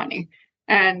it's their money.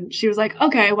 And she was like,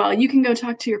 okay, well, you can go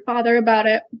talk to your father about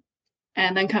it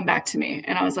and then come back to me.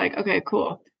 And I was like, okay,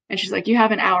 cool. And she's like, you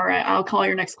have an hour. I'll call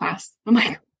your next class. I'm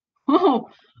like, oh,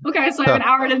 okay. So I have an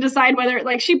hour to decide whether,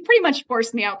 like, she pretty much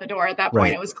forced me out the door at that point.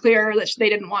 Right. It was clear that they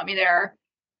didn't want me there.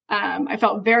 I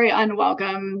felt very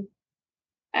unwelcome.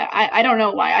 I don't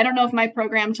know why. I don't know if my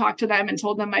program talked to them and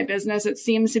told them my business. It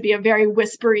seems to be a very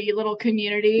whispery little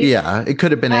community. Yeah, it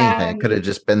could have been anything. It could have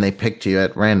just been they picked you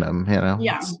at random,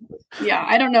 Yeah. Yeah,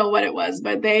 I don't know what it was,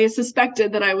 but they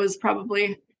suspected that I was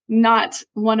probably not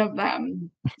one of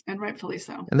them, and rightfully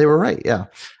so. And they were right, yeah.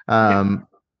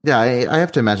 Yeah, I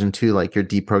have to imagine too, like you're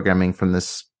deprogramming from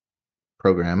this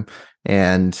program,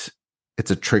 and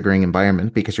it's a triggering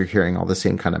environment because you're hearing all the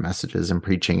same kind of messages and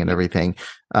preaching and everything.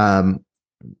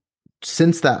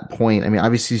 Since that point, I mean,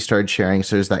 obviously you started sharing,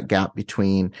 so there's that gap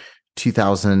between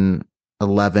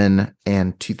 2011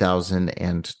 and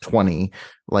 2020.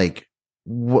 Like,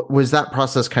 was that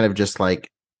process kind of just like,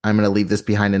 I'm going to leave this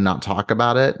behind and not talk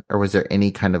about it? Or was there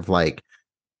any kind of like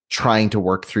trying to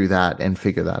work through that and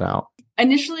figure that out?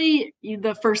 Initially,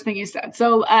 the first thing you said.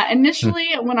 So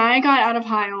initially, when I got out of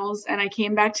Hyles and I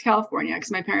came back to California,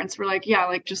 because my parents were like, yeah,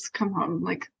 like just come home.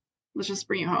 Like, let's just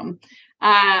bring you home.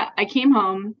 I came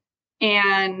home,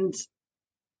 and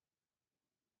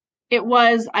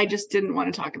I just didn't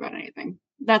want to talk about anything.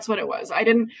 That's what it was.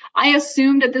 I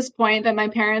assumed at this point that my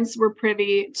parents were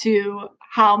privy to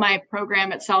how my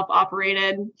program itself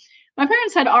operated. My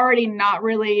parents had already not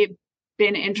really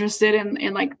been interested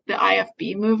in like the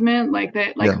IFB movement, like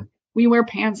that, like we wear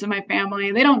pants in my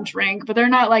family. They don't drink, but they're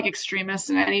not like extremists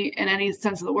in any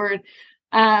sense of the word.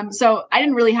 So I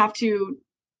didn't really have to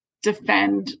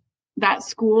defend that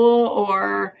school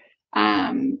or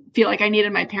feel like I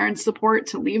needed my parents' support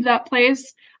to leave that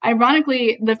place.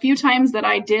 Ironically, the few times that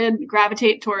I did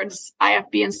gravitate towards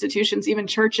IFB institutions, even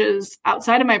churches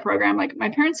outside of my program, like my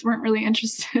parents weren't really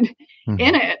interested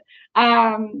in it.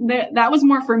 That was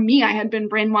more for me. I had been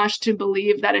brainwashed to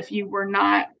believe that if you were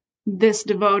not this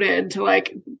devoted to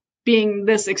like being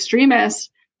this extremist,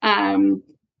 that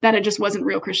it just wasn't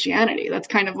real Christianity. That's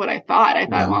kind of what I thought. I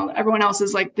thought, well, everyone else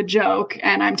is like the joke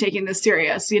and I'm taking this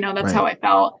serious. That's right. How I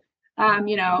felt.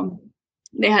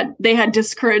 They had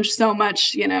discouraged so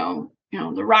much,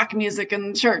 the rock music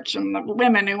in church and the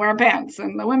women who wear pants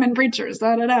and the women preachers,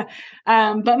 da da da.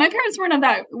 But my parents weren't of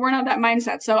that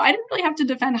mindset, so I didn't really have to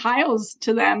defend Hiles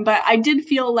to them. But I did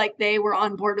feel like they were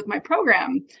on board with my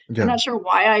program. Yeah. I'm not sure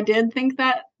why I did think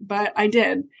that, but I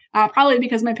did. Probably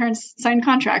because my parents signed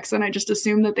contracts, and I just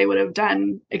assumed that they would have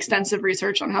done extensive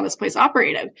research on how this place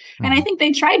operated. Mm-hmm. And I think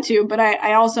they tried to, but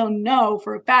I also know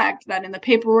for a fact that in the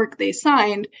paperwork they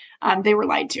signed, they were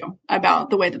lied to about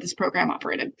the way that this program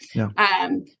operated. Yeah.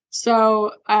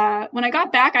 So when I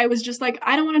got back, I was just like,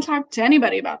 I don't want to talk to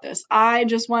anybody about this. I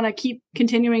just want to keep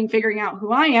continuing figuring out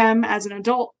who I am as an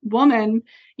adult woman,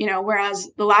 whereas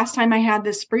the last time I had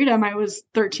this freedom, I was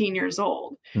 13 years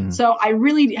old. Mm-hmm. So I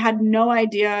really had no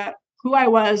idea who I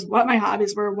was, what my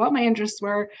hobbies were, what my interests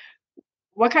were,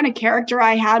 what kind of character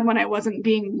I had when I wasn't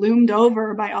being loomed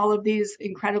over by all of these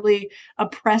incredibly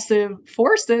oppressive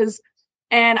forces.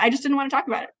 And I just didn't want to talk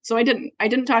about it. So I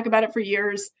didn't talk about it for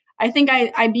years. I think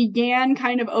I began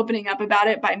kind of opening up about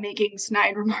it by making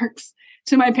snide remarks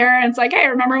to my parents, like, hey,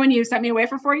 remember when you sent me away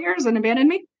for 4 years and abandoned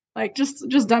me? Like just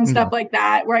dumb stuff like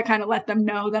that, where I kind of let them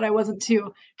know that I wasn't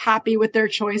too happy with their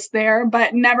choice there,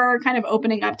 but never kind of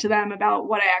opening up to them about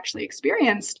what I actually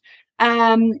experienced.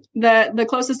 The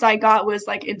closest I got was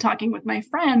like in talking with my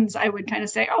friends, I would kind of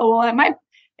say, oh, well,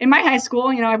 in my high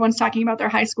school, everyone's talking about their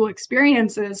high school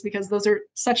experiences because those are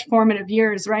such formative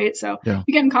years, right? So you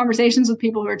get in conversations with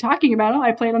people who are talking about, oh,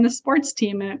 I played on the sports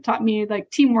team and it taught me like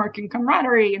teamwork and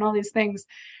camaraderie and all these things.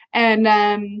 And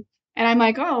I'm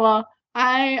like, oh, well,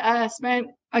 I spent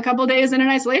a couple of days in an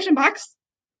isolation box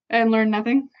and learned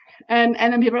nothing. And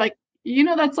then people are like,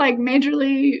 that's like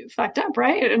majorly fucked up,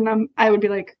 right? And I would be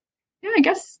like, yeah, I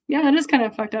guess, yeah, that is kind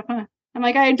of fucked up, huh? I'm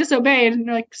like, I disobeyed. And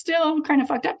they're like, still kind of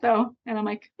fucked up though. And I'm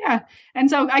like, yeah. And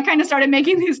so I kind of started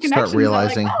making these connections. Start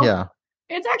realizing,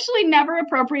 it's actually never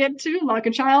appropriate to lock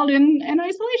a child in an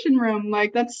isolation room.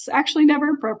 Like that's actually never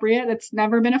appropriate. It's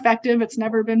never been effective. It's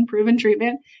never been proven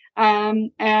treatment.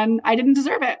 And I didn't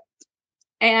deserve it.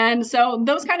 And so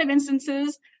those kind of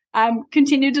instances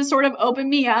continued to sort of open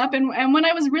me up. And when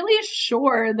I was really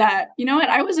sure that,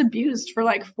 I was abused for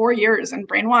like 4 years and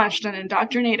brainwashed and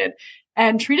indoctrinated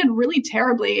and treated really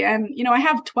terribly. And, I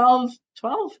have 12,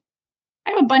 I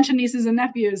have a bunch of nieces and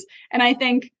nephews. And I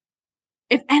think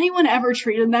if anyone ever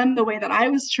treated them the way that I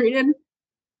was treated,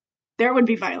 there would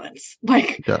be violence.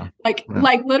 Like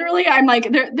literally, I'm like,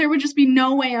 there would just be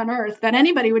no way on earth that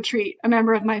anybody would treat a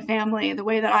member of my family the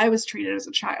way that I was treated as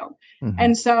a child. Mm-hmm.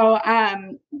 And so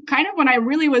kind of when I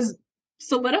really was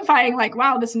solidifying like,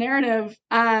 wow, this narrative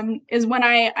is when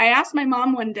I asked my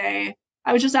mom one day,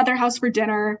 I was just at their house for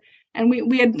dinner and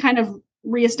we had kind of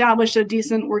reestablished a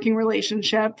decent working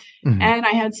relationship. Mm-hmm. And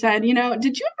I had said,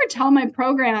 did you ever tell my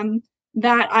program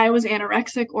that I was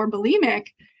anorexic or bulimic?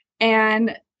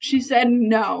 And she said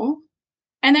no.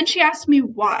 And then she asked me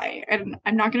why. And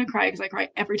I'm not going to cry because I cry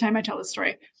every time I tell this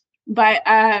story. But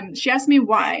she asked me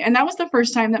why. And that was the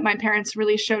first time that my parents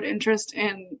really showed interest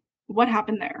in what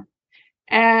happened there.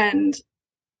 And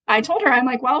I told her, I'm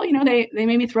like, well, they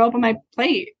made me throw up on my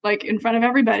plate, like in front of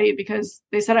everybody because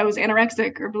they said I was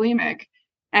anorexic or bulimic.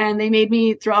 And they made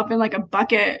me throw up in like a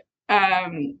bucket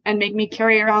and make me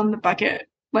carry around the bucket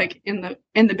like in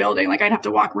the building. Like I'd have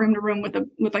to walk room to room with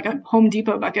like a Home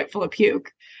Depot bucket full of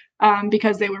puke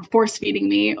because they were force feeding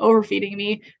me, overfeeding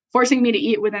me, forcing me to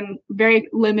eat within very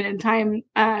limited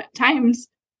times.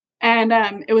 And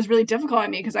it was really difficult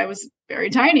on me because I was very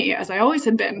tiny, as I always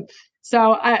had been.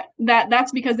 So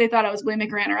that's because they thought I was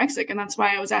bulimic or anorexic. And that's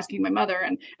why I was asking my mother.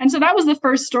 And so that was the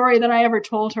first story that I ever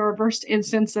told her, first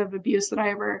instance of abuse that I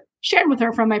ever shared with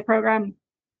her from my program.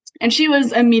 And she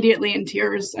was immediately in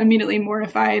tears, immediately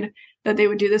mortified that they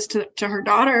would do this to her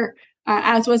daughter,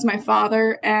 as was my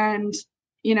father. And,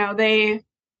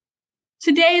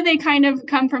 today they kind of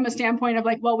come from a standpoint of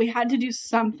like, well, we had to do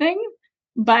something,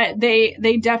 but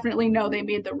they definitely know they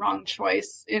made the wrong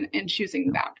choice in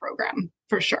choosing that program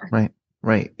for sure.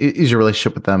 Right. Is your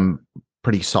relationship with them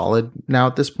pretty solid now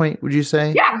at this point, would you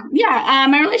say? Yeah.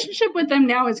 My relationship with them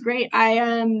now is great.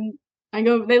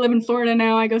 They live in Florida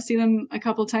now. I go see them a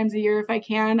couple times a year if I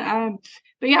can.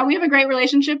 But yeah, we have a great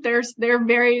relationship. They're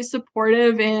very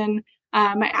supportive in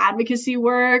my advocacy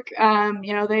work.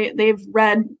 They've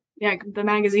read the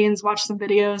magazines, watched some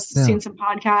videos, seen some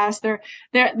podcasts.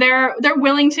 They're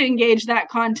willing to engage that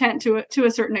content to a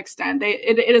certain extent.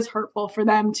 It is hurtful for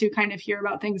them to kind of hear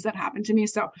about things that happen to me.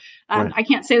 So I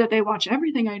can't say that they watch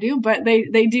everything I do, but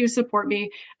they do support me.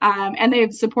 And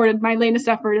they've supported my latest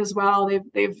effort as well.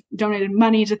 They've donated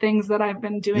money to things that I've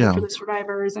been doing for the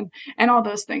survivors and all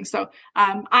those things. So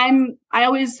I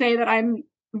always say that I'm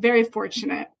very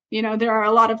fortunate. There are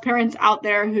a lot of parents out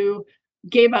there who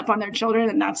gave up on their children,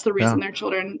 and that's the reason their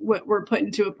children were put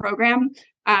into a program.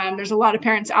 There's a lot of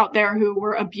parents out there who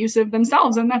were abusive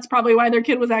themselves, and that's probably why their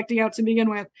kid was acting out to begin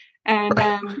with, and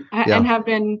and have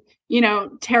been,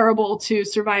 terrible to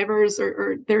survivors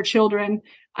or their children.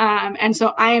 And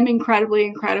so I am incredibly,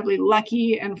 incredibly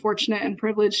lucky and fortunate and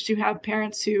privileged to have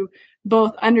parents who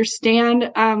both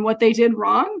understand what they did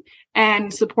wrong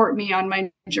and support me on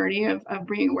my journey of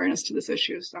bringing awareness to this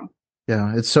issue. So.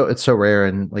 Yeah, it's so rare.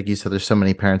 And like you said, there's so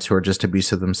many parents who are just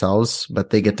abusive themselves, but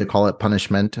they get to call it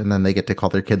punishment, and then they get to call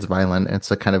their kids violent.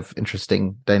 It's a kind of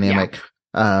interesting dynamic.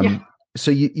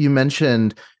 So you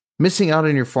mentioned missing out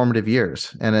on your formative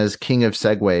years. And as king of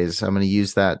segues, I'm going to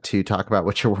use that to talk about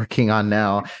what you're working on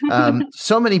now.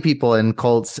 So many people in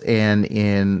cults and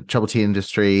in troubled teen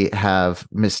industry have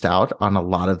missed out on a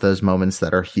lot of those moments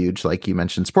that are huge. Like you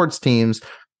mentioned, sports teams.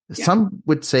 Some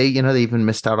would say, they even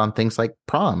missed out on things like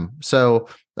prom. So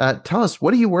tell us,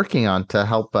 what are you working on to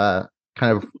help kind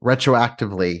of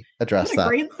retroactively address that?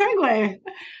 Great segue.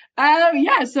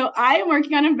 So I am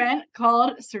working on an event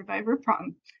called Survivor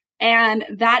Prom. And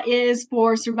that is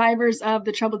for survivors of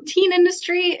the troubled teen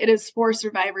industry. It is for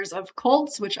survivors of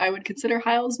cults, which I would consider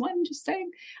Hyles one, just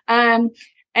saying. And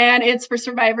it's for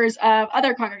survivors of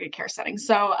other congregate care settings.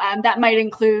 So that might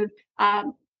include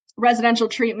residential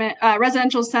treatment,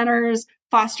 residential centers,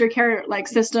 foster care like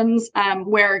systems,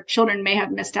 where children may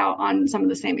have missed out on some of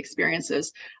the same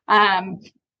experiences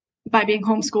by being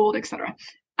homeschooled, et cetera.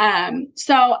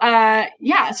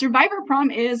 Survivor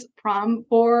Prom is prom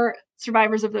for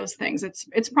survivors of those things.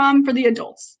 It's prom for the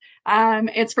adults.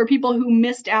 It's for people who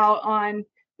missed out on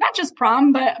not just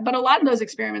prom, but a lot of those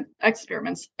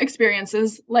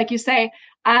experiences, like you say.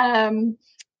 There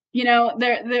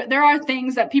are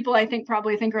things that people I think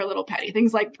probably think are a little petty,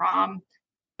 things like prom,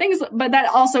 but that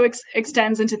also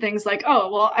extends into things like,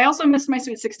 oh, well, I also missed my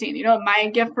Sweet 16. My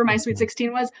gift for my Sweet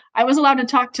 16 was I was allowed to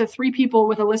talk to 3 people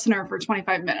with a listener for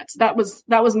 25 minutes. That was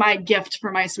my gift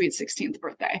for my Sweet 16th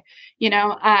birthday.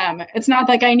 It's not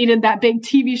like I needed that big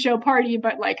TV show party,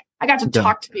 but like I got to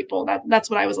talk to people. That's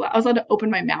what I was allowed. I was allowed to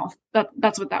open my mouth.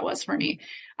 That's what that was for me.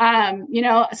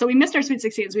 So we missed our Sweet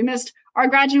 16s. We missed our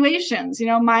graduations.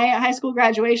 My high school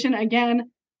graduation,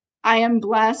 again, I am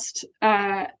blessed,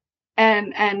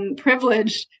 and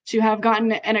privileged to have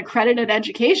gotten an accredited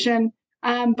education.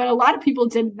 But a lot of people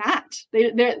did not.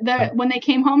 When they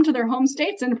came home to their home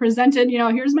states and presented,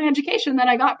 here's my education that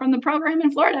I got from the program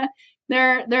in Florida,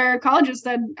 their colleges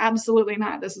said, absolutely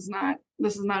not. This is not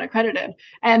accredited.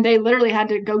 And they literally had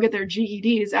to go get their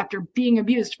GEDs after being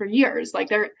abused for years. Like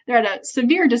they're at a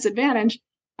severe disadvantage.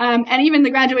 And even the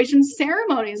graduation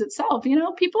ceremonies itself,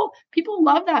 people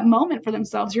love that moment for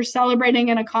themselves. You're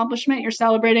celebrating an accomplishment. You're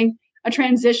celebrating a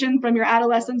transition from your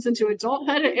adolescence into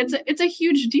adulthood. It's a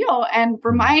huge deal. And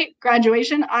for my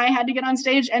graduation, I had to get on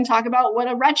stage and talk about what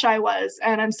a wretch I was.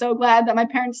 And I'm so glad that my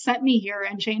parents sent me here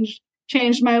and changed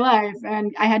my life.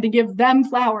 And I had to give them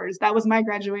flowers. That was my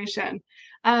graduation.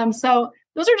 So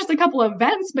those are just a couple of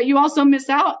events, but you also miss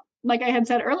out, like I had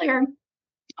said earlier,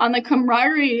 on the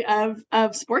camaraderie of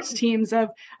sports teams, of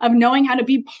knowing how to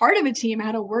be part of a team,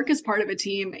 how to work as part of a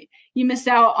team. You miss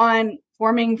out on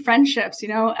forming friendships,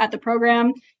 at the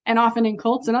program, and often in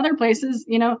cults and other places,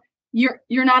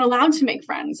 you're not allowed to make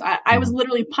friends. I was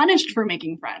literally punished for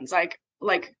making friends, like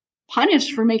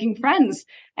punished for making friends.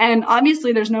 And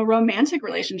obviously there's no romantic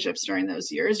relationships during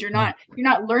those years. You're not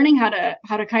learning how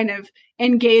to kind of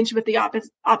engage with the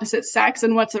opposite sex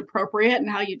and what's appropriate and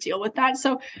how you deal with that.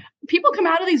 So people come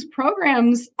out of these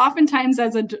programs oftentimes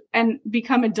and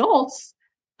become adults,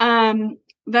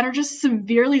 that are just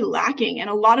severely lacking in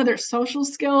a lot of their social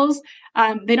skills.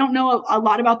 They don't know a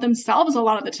lot about themselves a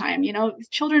lot of the time.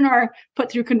 Children are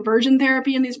put through conversion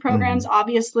therapy in these programs.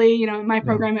 Obviously, in my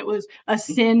program, it was a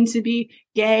sin to be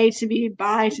gay, to be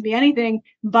bi, to be anything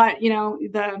but,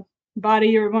 the body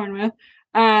you were born with.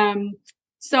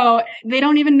 So they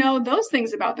don't even know those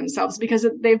things about themselves because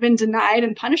they've been denied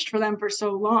and punished for them for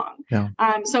so long. Yeah.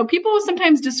 So people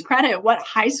sometimes discredit what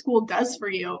high school does for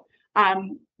you.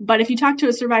 But if you talk to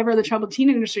a survivor of the troubled teen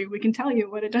industry, we can tell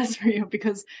you what it does for you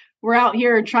because we're out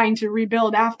here trying to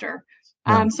rebuild after.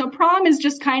 Yeah. So prom is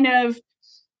just kind of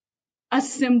a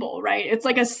symbol, right? It's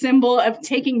like a symbol of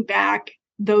taking back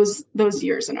those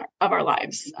years of our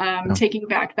lives, taking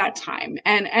back that time.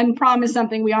 And prom is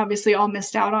something we obviously all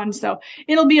missed out on. So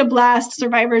it'll be a blast.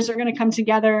 Survivors are going to come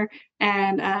together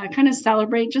and kind of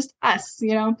celebrate just us.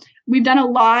 We've done a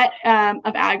lot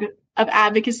of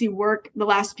advocacy work the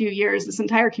last few years, this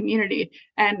entire community.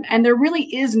 And there really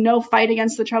is no fight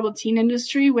against the troubled teen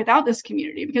industry without this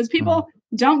community because people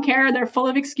don't care. They're full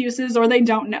of excuses or they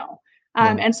don't know.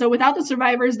 And so without the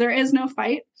survivors, there is no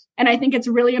fight. And I think it's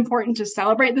really important to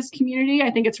celebrate this community. I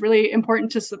think it's really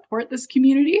important to support this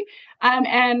community,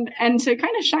 and to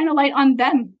kind of shine a light on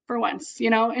them for once,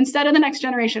 instead of the next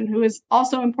generation, who is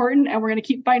also important, and we're going to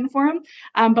keep fighting for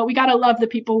them. But we got to love the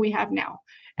people we have now.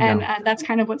 And that's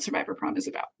kind of what Survivor Prom is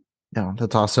about. No,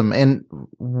 that's awesome. And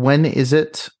when is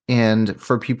it? And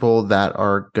for people that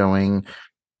are going,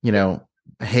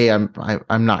 hey,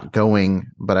 I'm not going,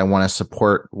 but I want to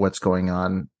support what's going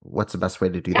on, what's the best way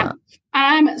to do that?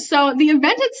 So the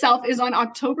event itself is on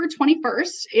October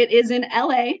 21st. It is in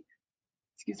LA.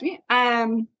 Excuse me.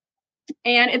 And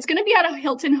it's going to be at a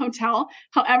Hilton hotel.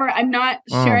 However, I'm not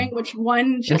sharing which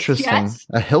one just interesting. Yet.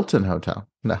 A Hilton hotel.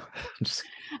 No,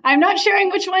 I'm not sharing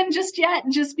which one just yet,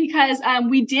 just because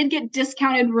we did get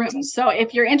discounted rooms. So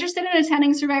if you're interested in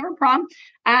attending Survivor Prom,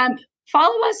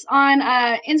 follow us on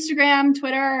Instagram,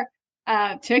 Twitter,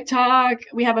 TikTok.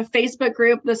 We have a Facebook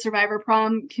group, the Survivor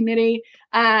Prom Committee,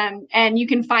 and you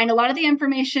can find a lot of the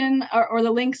information or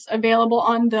the links available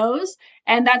on those.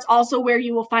 And that's also where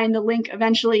you will find the link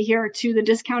eventually here to the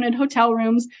discounted hotel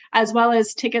rooms, as well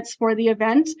as tickets for the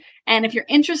event. And if you're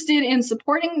interested in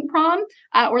supporting Prom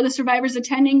or the survivors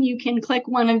attending, you can click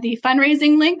one of the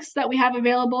fundraising links that we have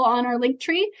available on our link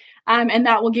tree. And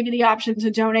that will give you the option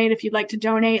to donate. If you'd like to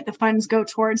donate, the funds go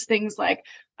towards things like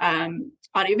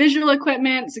audiovisual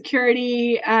equipment,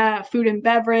 security, food and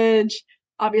beverage,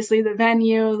 obviously the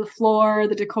venue, the floor,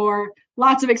 the decor,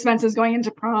 lots of expenses going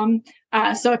into Prom.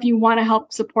 So if you want to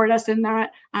help support us in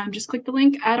that, just click the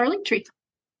link at our link tree.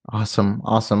 Awesome.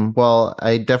 Well,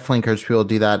 I definitely encourage people to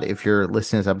do that if you're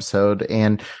listening to this episode,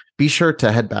 and be sure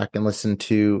to head back and listen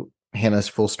to Hannah's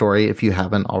full story if you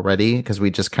haven't already, because we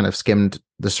just kind of skimmed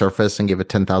the surface and gave a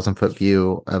 10,000 foot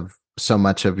view of so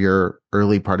much of your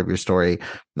early part of your story.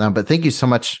 But thank you so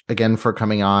much again for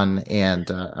coming on, and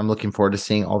I'm looking forward to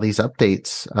seeing all these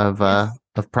updates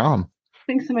of Prom.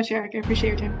 Thanks so much, Eric. I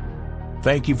appreciate your time.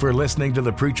 Thank you for listening to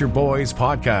the Preacher Boys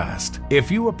podcast.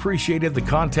 If you appreciated the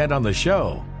content on the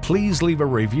show, please leave a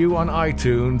review on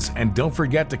iTunes, and don't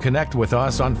forget to connect with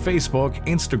us on Facebook,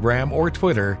 Instagram, or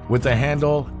Twitter with the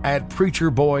handle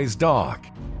 @PreacherBoysDoc.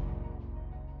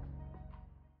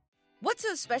 What's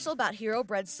so special about Hero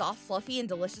Bread's soft, fluffy, and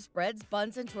delicious breads,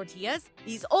 buns, and tortillas?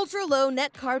 These ultra-low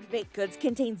net-carb baked goods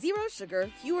contain zero sugar,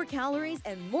 fewer calories,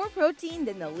 and more protein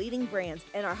than the leading brands,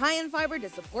 and are high in fiber to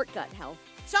support gut health.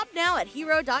 Shop now at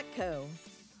Hero.co.